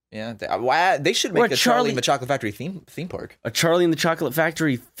it. Yeah, they should make a Charlie and the Chocolate Factory theme park. A Charlie and the Chocolate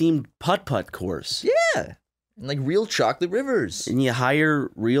Factory themed putt-putt course. Yeah, and like real chocolate rivers. And you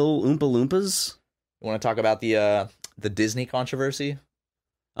hire real Oompa Loompas. You want to talk about the Disney controversy?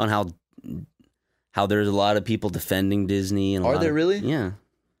 On how there's a lot of people defending Disney. And Are there really? Yeah.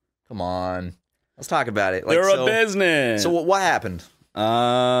 Come on, let's talk about it. They're a business. So what happened?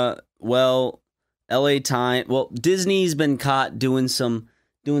 Well, LA Times. Well, Disney's been caught doing some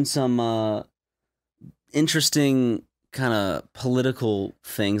interesting kind of political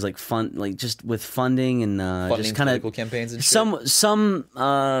things, like just with funding and just kind of political campaigns and shit. Some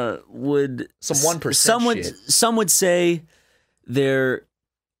 1% some would say they're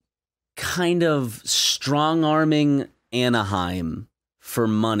kind of strong-arming Anaheim for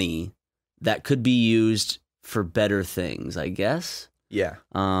money that could be used for better things, I guess. Yeah.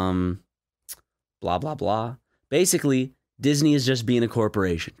 Blah blah blah. Basically, Disney is just being a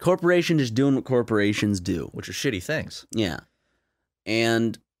corporation. Corporation just doing what corporations do. Which are shitty things. Yeah.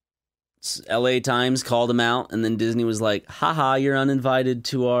 And LA Times called them out, and then Disney was like, haha, you're uninvited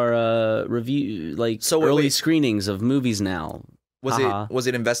to our review, early screenings of movies now. Was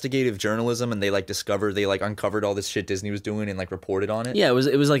it investigative journalism, and they uncovered all this shit Disney was doing and like reported on it? Yeah, it was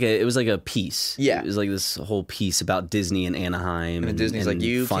like a piece. Yeah, it was like this whole piece about Disney and Anaheim. And Disney's like,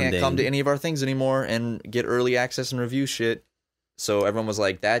 you can't come to any of our things anymore and get early access and review shit. So everyone was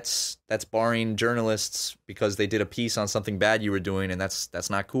like, that's barring journalists because they did a piece on something bad you were doing, and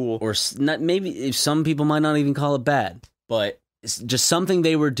that's not cool. Or not, maybe if some people might not even call it bad, but it's just something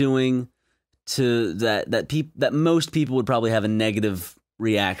they were doing to that most people would probably have a negative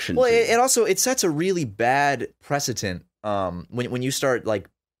reaction. Well, it sets a really bad precedent. When you start like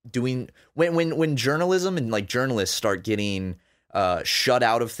doing when journalism and like journalists start getting shut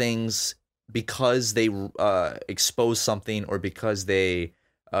out of things because they expose something or because they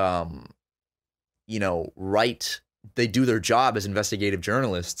they do their job as investigative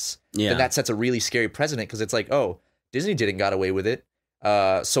journalists. Yeah, then that sets a really scary precedent because it's like, oh, Disney didn't got away with it.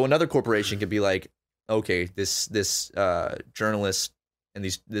 So another corporation could be like, okay, this journalist and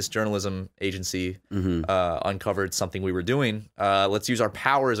this journalism agency uncovered something we were doing. Let's use our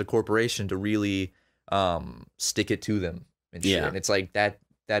power as a corporation to really stick it to them and shit. And it's like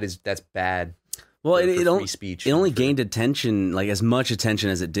that's bad. Well, for free speech. It only gained attention, like as much attention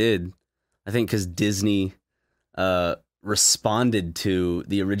as it did, I think, because Disney responded to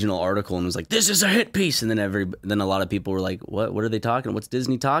the original article and was like, "This is a hit piece," and then a lot of people were like, "What? What are they talking? What's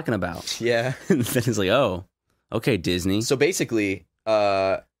Disney talking about?" Yeah, and then it's like, "Oh, okay, Disney." So basically,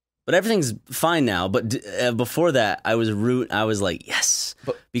 but everything's fine now. But before that, I was like, yes,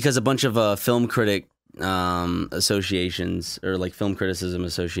 because a bunch of film critic associations or like film criticism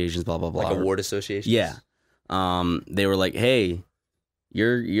associations, blah blah blah, like award associations. Yeah, they were like, "Hey,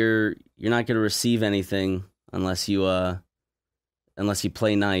 you're not going to receive anything unless you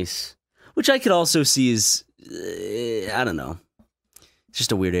play nice," which I could also see as I don't know, it's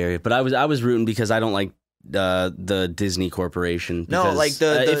just a weird area. But I was rooting because I don't like the Disney Corporation. Because, no, like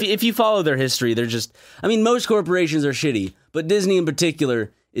if you follow their history, they're just. I mean, most corporations are shitty, but Disney in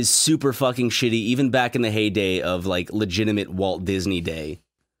particular is super fucking shitty. Even back in the heyday of like legitimate Walt Disney Day.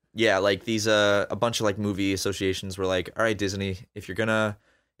 Yeah, like these a bunch of like movie associations were like, all right, Disney, if you're gonna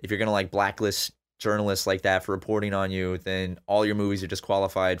like blacklist journalists like that for reporting on you, then all your movies are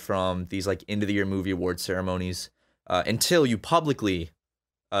disqualified from these like end of the year movie award ceremonies until you publicly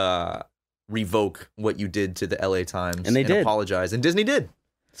revoke what you did to the LA Times and did apologize, and Disney did.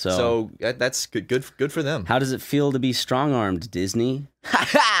 So that's good for them. How does it feel to be strong-armed, Disney?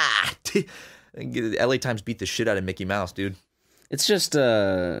 LA Times beat the shit out of Mickey Mouse, dude. It's just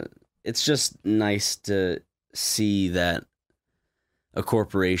nice to see that a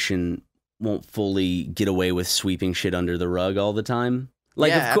corporation won't fully get away with sweeping shit under the rug all the time.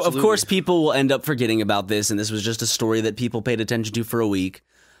 Like, yeah, of course, people will end up forgetting about this, and this was just a story that people paid attention to for a week.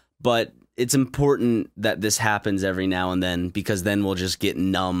 But it's important that this happens every now and then, because then we'll just get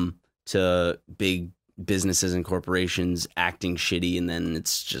numb to big businesses and corporations acting shitty, and then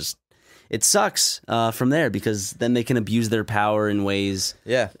it sucks from there, because then they can abuse their power in ways.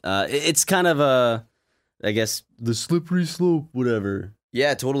 Yeah. It's kind of I guess, the slippery slope, whatever.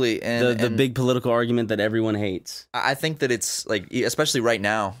 Yeah, totally. And the big political argument that everyone hates. I think that it's like, especially right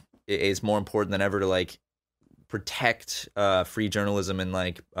now, it's more important than ever to like protect free journalism and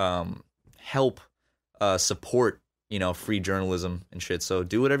like help support, free journalism and shit. So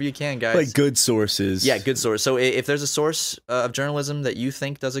do whatever you can, guys. Like good sources. Yeah, good source. So if there's a source of journalism that you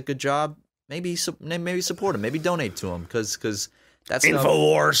think does a good job, maybe support them, maybe donate to them, because that's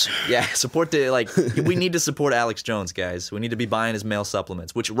InfoWars. Yeah, support we need to support Alex Jones, guys. We need to be buying his male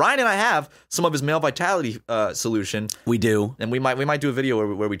supplements, which Ryan and I have some of his male vitality solution. We do, and we might do a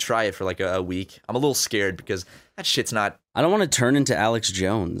video where we try it for like a week. I'm a little scared because that shit's not. I don't want to turn into Alex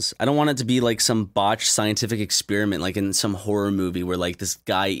Jones. I don't want it to be like some botched scientific experiment, like in some horror movie where like this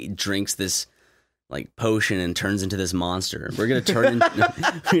guy drinks this like potion and turns into this monster. We're gonna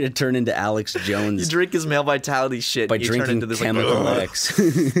turn into Alex Jones. You drink his male vitality shit by you drinking turn into this, chemical X.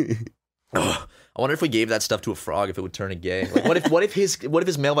 I wonder if we gave that stuff to a frog, if it would turn it gay. Like, what if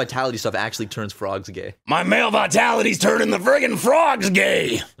his male vitality stuff actually turns frogs gay? My male vitality's turning the friggin' frogs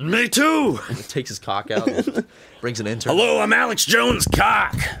gay. Me too. He takes his cock out, and brings an intern. Hello, I'm Alex Jones'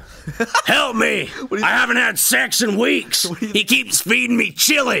 cock. Help me! I haven't had sex in weeks. He keeps feeding me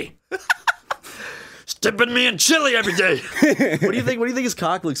chili. Dipping me in chili every day. What do you think his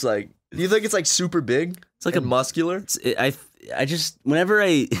cock looks like? Do you think it's like super big? It's like muscular. I just whenever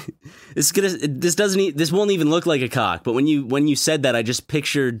this won't even look like a cock. But when you said that, I just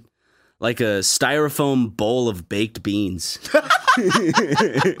pictured like a styrofoam bowl of baked beans.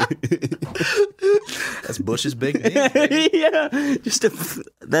 That's Bush's baked beans. Yeah,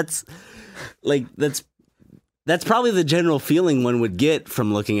 That's probably the general feeling one would get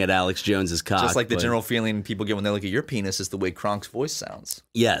from looking at Alex Jones's cock. Just like the general feeling people get when they look at your penis is the way Kronk's voice sounds.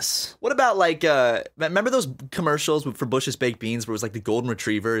 Yes. What about like, remember those commercials for Bush's Baked Beans where it was like the golden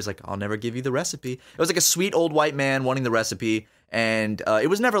retriever is like, I'll never give you the recipe. It was like a sweet old white man wanting the recipe, and it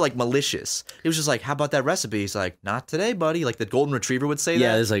was never like malicious. It was just like, how about that recipe? He's like, not today, buddy. Like the golden retriever would say that.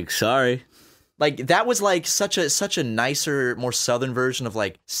 Yeah, it's like, sorry. Like that was like such a nicer, more southern version of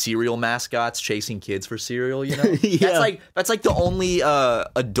like cereal mascots chasing kids for cereal, Yeah. That's like the only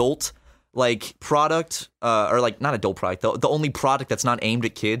adult like product or like not adult product, the only product that's not aimed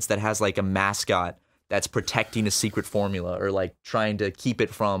at kids that has like a mascot that's protecting a secret formula or like trying to keep it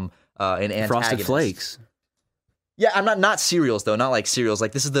from an antagonist. Frosted Flakes. Yeah, I'm not cereals though, not like cereals.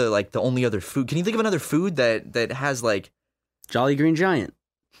 Like this is the only other food. Can you think of another food that has like Jolly Green Giant?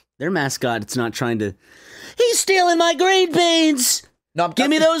 Their mascot, it's not trying to. He's stealing my green beans. No, give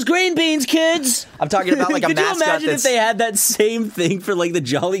me those green beans, kids. I'm talking about like a mascot. Could you imagine if they had that same thing for like the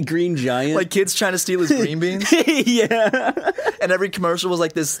Jolly Green Giant? Like kids trying to steal his green beans? Yeah. And every commercial was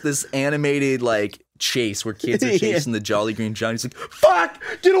like this animated like chase where kids are chasing the Jolly Green Giant. He's like, fuck,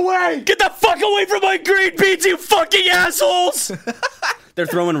 get away. Get the fuck away from my green beans, you fucking assholes. They're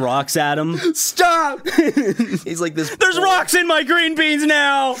throwing rocks at him. Stop. He's like this. There's rocks in my green beans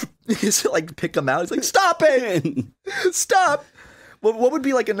now. He's like, pick them out. He's like, stop it. Stop. What would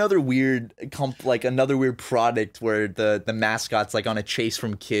be like another weird product where the mascot's like on a chase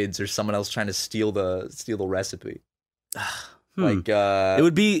from kids or someone else trying to steal the recipe? Like it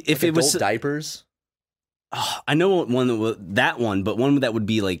would be if like it was diapers. Oh, I know one, but one that would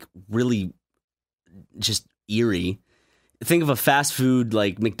be like really just eerie. Think of a fast food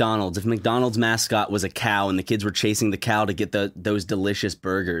like McDonald's. If McDonald's mascot was a cow and the kids were chasing the cow to get those delicious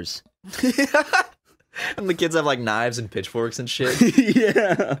burgers. And the kids have like knives and pitchforks and shit.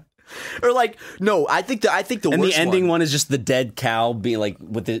 Yeah. Or like no, I think the and worst the ending one is just the dead cow being like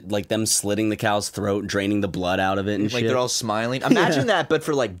with it, like them slitting the cow's throat, draining the blood out of it, and like shit. They're all smiling. Imagine that, but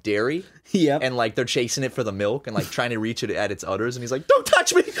for like dairy. Yeah. And like they're chasing it for the milk and like trying to reach it at its udders, and he's like, "Don't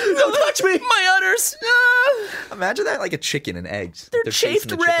touch me! Don't touch me! My udders!" Imagine that, like a chicken and eggs. They're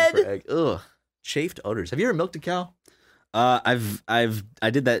chafed red. Ugh, chafed udders. Have you ever milked a cow? I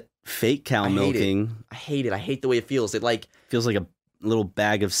did that fake cow milking. I hate it. I hate the way it feels. It like feels like a little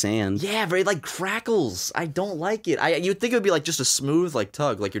bag of sand. Yeah, very like crackles. I don't like it. You'd think it would be like just a smooth like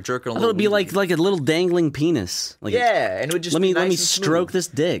tug, like you're jerking. I thought it'd be like a little dangling penis. Like and it would just let me stroke this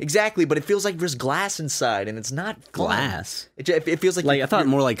dick. Exactly, but it feels like there's glass inside, and it's not glass. It feels like I thought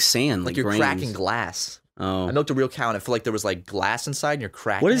more like sand, like like you're grains. cracking glass. Oh, I milked a real cow, and I feel like there was like glass inside, and you're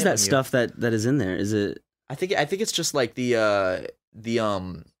cracking. What is that stuff that is in there? Is it? I think it's just like the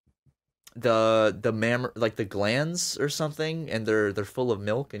like the glands or something, and they're full of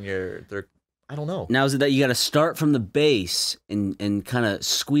milk, and they're I don't know. Now is it that you got to start from the base and kind of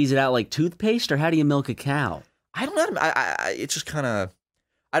squeeze it out like toothpaste, or how do you milk a cow? I don't know. It's just kind of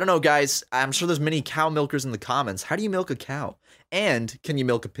I don't know, guys. I'm sure there's many cow milkers in the comments. How do you milk a cow? And can you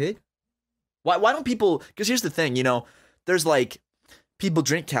milk a pig? Why don't people? Because here's the thing, there's like people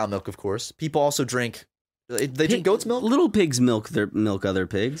drink cow milk, of course. People also drink. They drink goat's milk? Little pigs milk other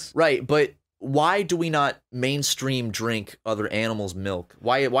pigs. Right, but why do we not mainstream drink other animals' milk?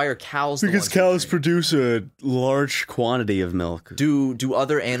 Why are cows the Because ones cows produce a large quantity of milk. Do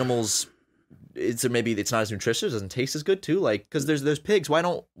other animals maybe it's not as nutritious, doesn't taste as good too? Like cuz there's pigs. Why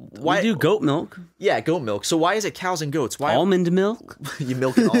we do goat milk? Yeah, goat milk. So why is it cows and goats? Why almond milk? You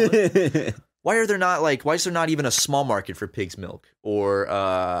milk an almond? Why is there not even a small market for pig's milk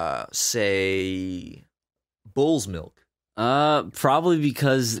or say bull's milk? Probably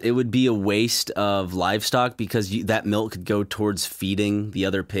because it would be a waste of livestock because that milk could go towards feeding the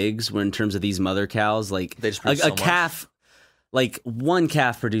other pigs. When in terms of these mother cows, like they just produce so much. Calf, like one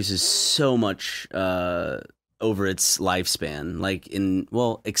calf produces so much over its lifespan. Like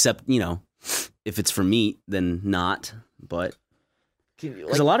except if it's for meat, then not. But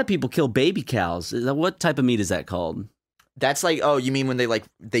because a lot of people kill baby cows. What type of meat is that called? That's like, oh, you mean when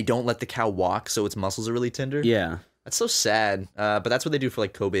they don't let the cow walk so its muscles are really tender? Yeah. That's so sad. But that's what they do for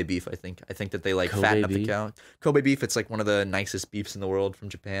like Kobe beef, I think. I think that they like fatten up the cow. Kobe beef, it's like one of the nicest beefs in the world from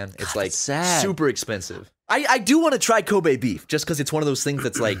Japan. It's like sad. Super expensive. I do want to try Kobe beef just because it's one of those things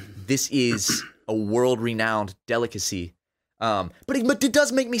that's like, this is a world-renowned delicacy. But it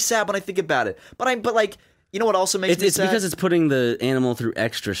does make me sad when I think about it. But like, you know what also makes me sad? It's because it's putting the animal through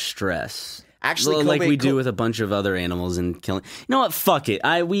extra stress. Actually, like we do with a bunch of other animals and killing. You know what? Fuck it.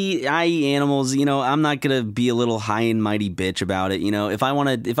 I eat animals. I'm not gonna be a little high and mighty bitch about it. If I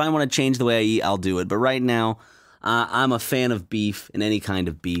want to change the way I eat, I'll do it. But right now, I'm a fan of beef and any kind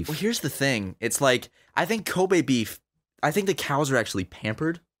of beef. Well, here's the thing. It's like I think Kobe beef. I think the cows are actually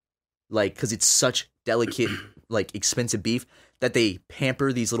pampered, like because it's such delicate, like expensive beef that they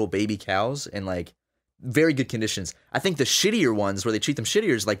pamper these little baby cows and like. Very good conditions. I think the shittier ones where they treat them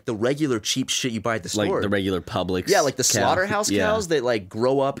shittier is like the regular cheap shit you buy at the store. Like the regular Publix. Yeah, like the slaughterhouse cows that like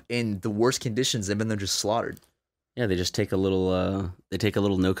grow up in the worst conditions and then they're just slaughtered. Yeah, they just take a little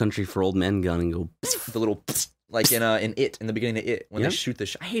No Country for Old Men gun and go the little like in It, in the beginning of It, when they shoot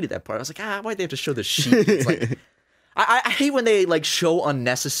the I hated that part. I was like, why'd they have to show the sheep? It's like I hate when they like show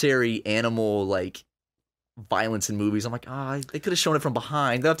unnecessary animal like violence in movies. I'm like, they could have shown it from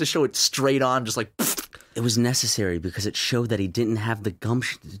behind. They have to show it straight on, just like. It was necessary because it showed that he didn't have the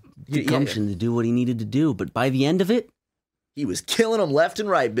gumption to do what he needed to do. But by the end of it, he was killing them left and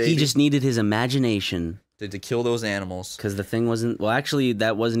right, baby. He just needed his imagination to kill those animals. Because the thing wasn't... Well, actually,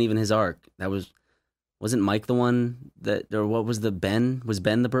 that wasn't even his arc. That was... Wasn't Mike the one that... Or what was the Ben? Was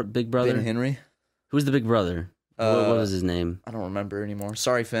Ben the big brother? Ben Henry? Who was the big brother? What was his name? I don't remember anymore.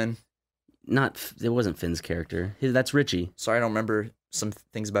 Sorry, Finn. It wasn't Finn's character. That's Richie. Sorry, I don't remember some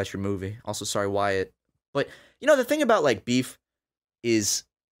things about your movie. Also, sorry, Wyatt. But, you know, the thing about, like, beef is...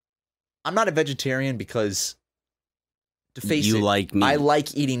 I'm not a vegetarian because... To face you it, like meat. I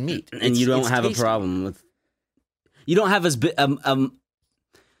like eating meat. And you don't have tasty. A problem with... You don't have as... the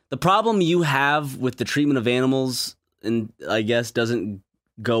problem you have with the treatment of animals, and I guess, doesn't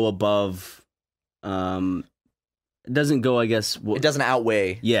go above... it doesn't go, I guess... it doesn't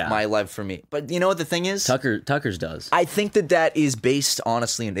outweigh my love for meat. But you know what the thing is? Tucker's does. I think that is based,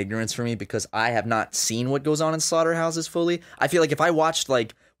 honestly, in ignorance for me because I have not seen what goes on in slaughterhouses fully. I feel like if I watched,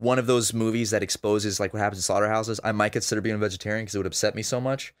 like, one of those movies that exposes, like, what happens in slaughterhouses, I might consider being a vegetarian because it would upset me so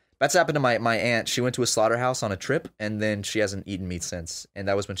much. That's happened to my aunt. She went to a slaughterhouse on a trip, and then she hasn't eaten meat since. And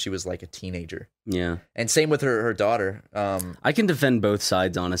that was when she was, like, a teenager. Yeah. And same with her daughter. I can defend both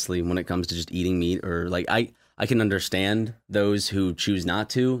sides, honestly, when it comes to just eating meat. Or, like, I can understand those who choose not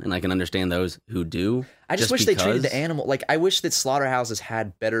to, and I can understand those who do. I just wish they treated the animal... Like, I wish that slaughterhouses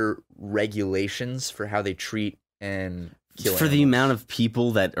had better regulations for how they treat and... For the amount of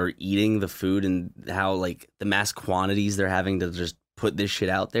people that are eating the food and how, like, the mass quantities they're having to just put this shit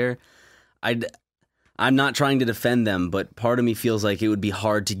out there, I'm not trying to defend them, but part of me feels like it would be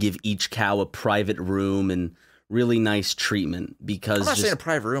hard to give each cow a private room and really nice treatment because... I'm not saying a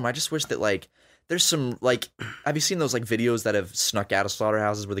private room. I just wish that, like, there's some, like... Have you seen those, like, videos that have snuck out of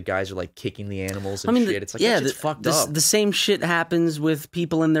slaughterhouses where the guys are, like, kicking the animals and shit? It's like, yeah, it's fucked up. The same shit happens with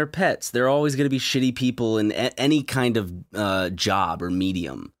people and their pets. They're always going to be shitty people in any kind of job or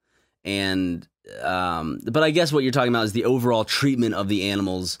medium. And, but I guess what you're talking about is the overall treatment of the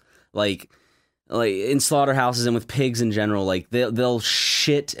animals, like in slaughterhouses and with pigs in general, like they'll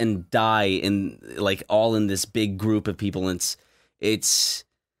shit and die in, like, all in this big group of people. And it's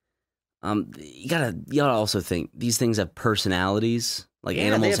you gotta also think these things have personalities. Like,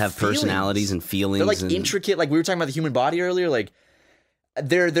 animals have personalities and feelings. They're, like, intricate. Like, we were talking about the human body earlier. Like,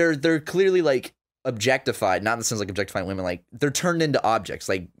 they're clearly, like, objectified. Not in the sense like objectifying women. Like, they're turned into objects.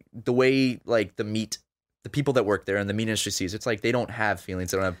 Like, the way, like, the people that work there and the meat industry sees, it's like they don't have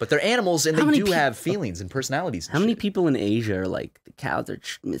feelings. They don't have, but they're animals and they do have feelings and personalities. And how many people in Asia are like, the cows are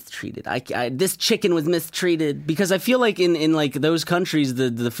mistreated? This chicken was mistreated, because I feel like in like those countries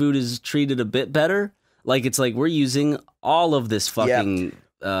the food is treated a bit better. Like, it's like we're using all of this fucking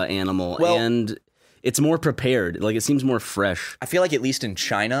animal, and it's more prepared. Like, it seems more fresh. I feel like at least in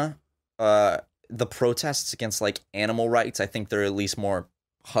China, the protests against, like, animal rights, I think they're at least more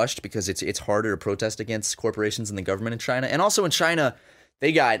hushed because it's harder to protest against corporations and the government in China. And also in China,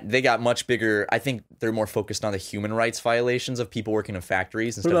 they got much bigger. I think they're more focused on the human rights violations of people working in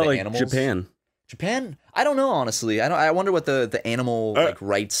factories instead of the animals. Japan? I don't know, honestly. I wonder what the animal like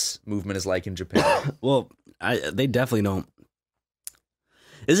rights movement is like in Japan. Well, they definitely don't.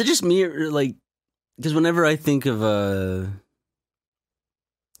 Is it just me, or, like, because whenever I think of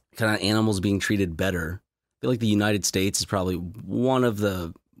kind of animals being treated better, I feel like the United States is probably one of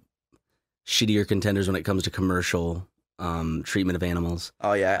the shittier contenders when it comes to commercial treatment of animals.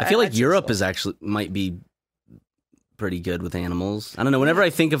 Oh yeah, I feel like Europe is actually might be pretty good with animals. I don't know. Whenever I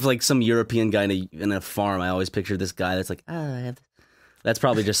think of, like, some European guy in a farm, I always picture this guy that's like, that's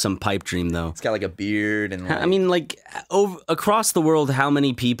probably just some pipe dream, though. It's got, like, a beard and, like... I mean, like, across the world, how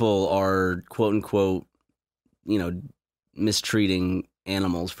many people are, quote unquote, mistreating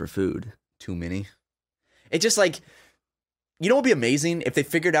animals for food? Too many. It's just like, what would be amazing if they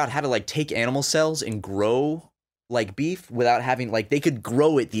figured out how to, like, take animal cells and grow, like, beef without having, like, they could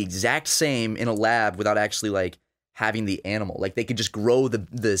grow it the exact same in a lab without actually, like, having the animal. Like, they could just grow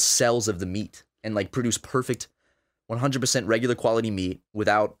the cells of the meat and, like, produce perfect 100% regular quality meat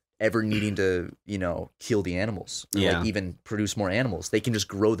without ever needing to, kill the animals or like, even produce more animals. They can just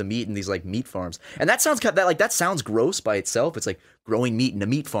grow the meat in these, like, meat farms. And that sounds gross by itself. It's like growing meat in a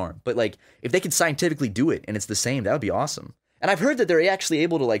meat farm. But, like, if they could scientifically do it and it's the same, that would be awesome. And I've heard that they're actually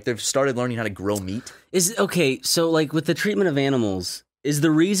able to, like, they've started learning how to grow meat. So, like, with the treatment of animals, is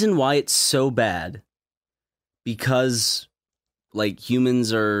the reason why it's so bad because, like,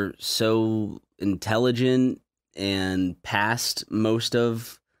 humans are so intelligent and past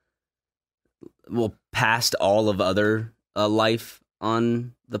all of other life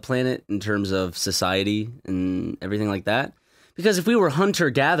on the planet in terms of society and everything like that? Because if we were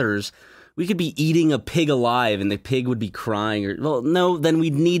hunter-gatherers, we could be eating a pig alive and the pig would be crying. No, then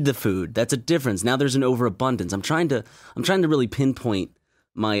we'd need the food. That's a difference. Now there's an overabundance. I'm trying to really pinpoint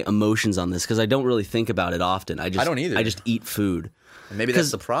my emotions on this because I don't really think about it often. I don't either. I just eat food. And maybe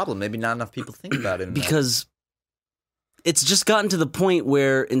that's the problem. Maybe not enough people think about it. Because it's just gotten to the point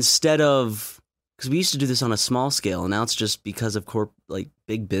where instead of... Because we used to do this on a small scale, and now it's just because of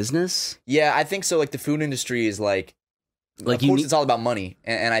big business. Yeah, I think so. Like the food industry is like of course it's all about money,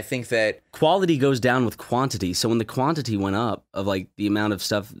 and I think that quality goes down with quantity. So when the quantity went up of like the amount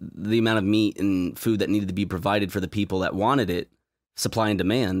of meat and food that needed to be provided for the people that wanted it, supply and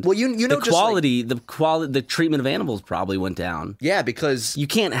demand. Well, you know, the treatment of animals probably went down. Yeah, because you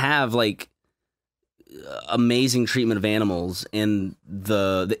can't have like amazing treatment of animals in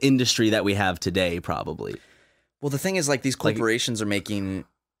the industry that we have today, probably. Well, the thing is, like, these corporations are making,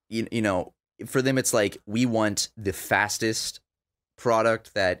 you know, for them, it's like, we want the fastest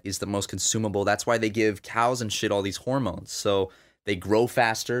product that is the most consumable. That's why they give cows and shit all these hormones. So they grow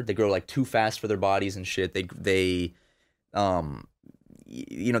faster. They grow like too fast for their bodies and shit. They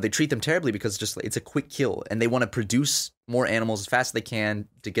you know, they treat them terribly because it's a quick kill, and they want to produce more animals as fast as they can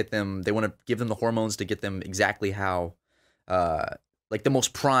to get them. They want to give them the hormones to get them exactly how, like the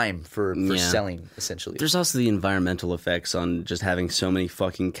most prime for selling, essentially. There's also the environmental effects on just having so many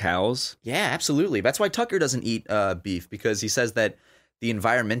fucking cows. Yeah, absolutely. That's why Tucker doesn't eat beef, because he says that the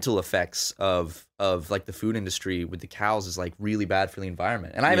environmental effects of like the food industry with the cows is like really bad for the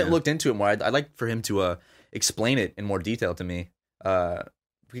environment. And I haven't looked into it more. I'd like for him to explain it in more detail to me.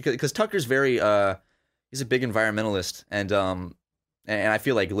 Because Tucker's very he's a big environmentalist, and I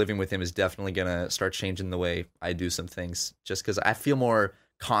feel like living with him is definitely gonna start changing the way I do some things, just because I feel more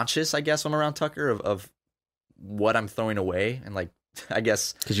conscious, I guess, when I'm around Tucker of what I'm throwing away, and like, I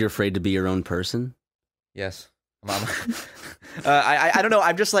guess because you're afraid to be your own person. Yes, Mom. I don't know.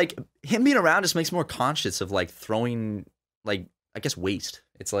 I'm just like, him being around just makes me more conscious of like throwing, like, I guess, waste.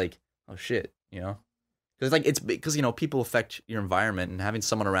 It's like, oh shit, you know. It's because, you know, people affect your environment, and having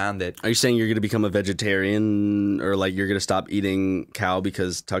someone around that. Are you saying you're going to become a vegetarian, or like you're going to stop eating cow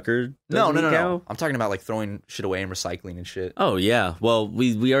because Tucker doesn't eat cow? I'm talking about like throwing shit away and recycling and shit. Oh yeah, well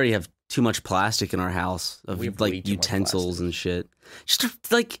we already have too much plastic in our house of like utensils and shit.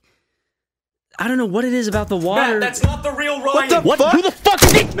 Just like, I don't know what it is about the water. Matt, that's not the real Ryan. What the fuck? Who the fuck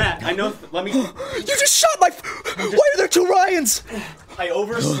is it? Matt, I know. Let me. You just shot my. Why are there two Ryans? I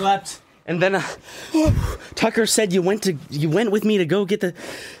overslept. And then Tucker said you went with me to go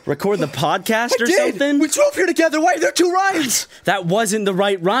record the podcast or something. We drove here together. Why are there two Ryans? That wasn't the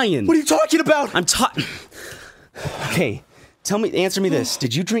right Ryan. What are you talking about? Okay, answer me this.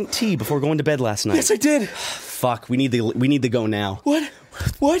 Did you drink tea before going to bed last night? Yes, I did. Fuck, we need to go now. What?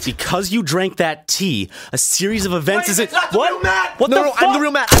 Because you drank that tea, a series of events is it? What? The real Matt. What no, I'm the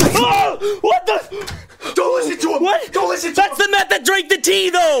real Matt. What the? Don't listen to him. What? Don't listen to him. That's the Matt that drank the tea,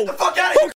 though. Get the fuck out of here.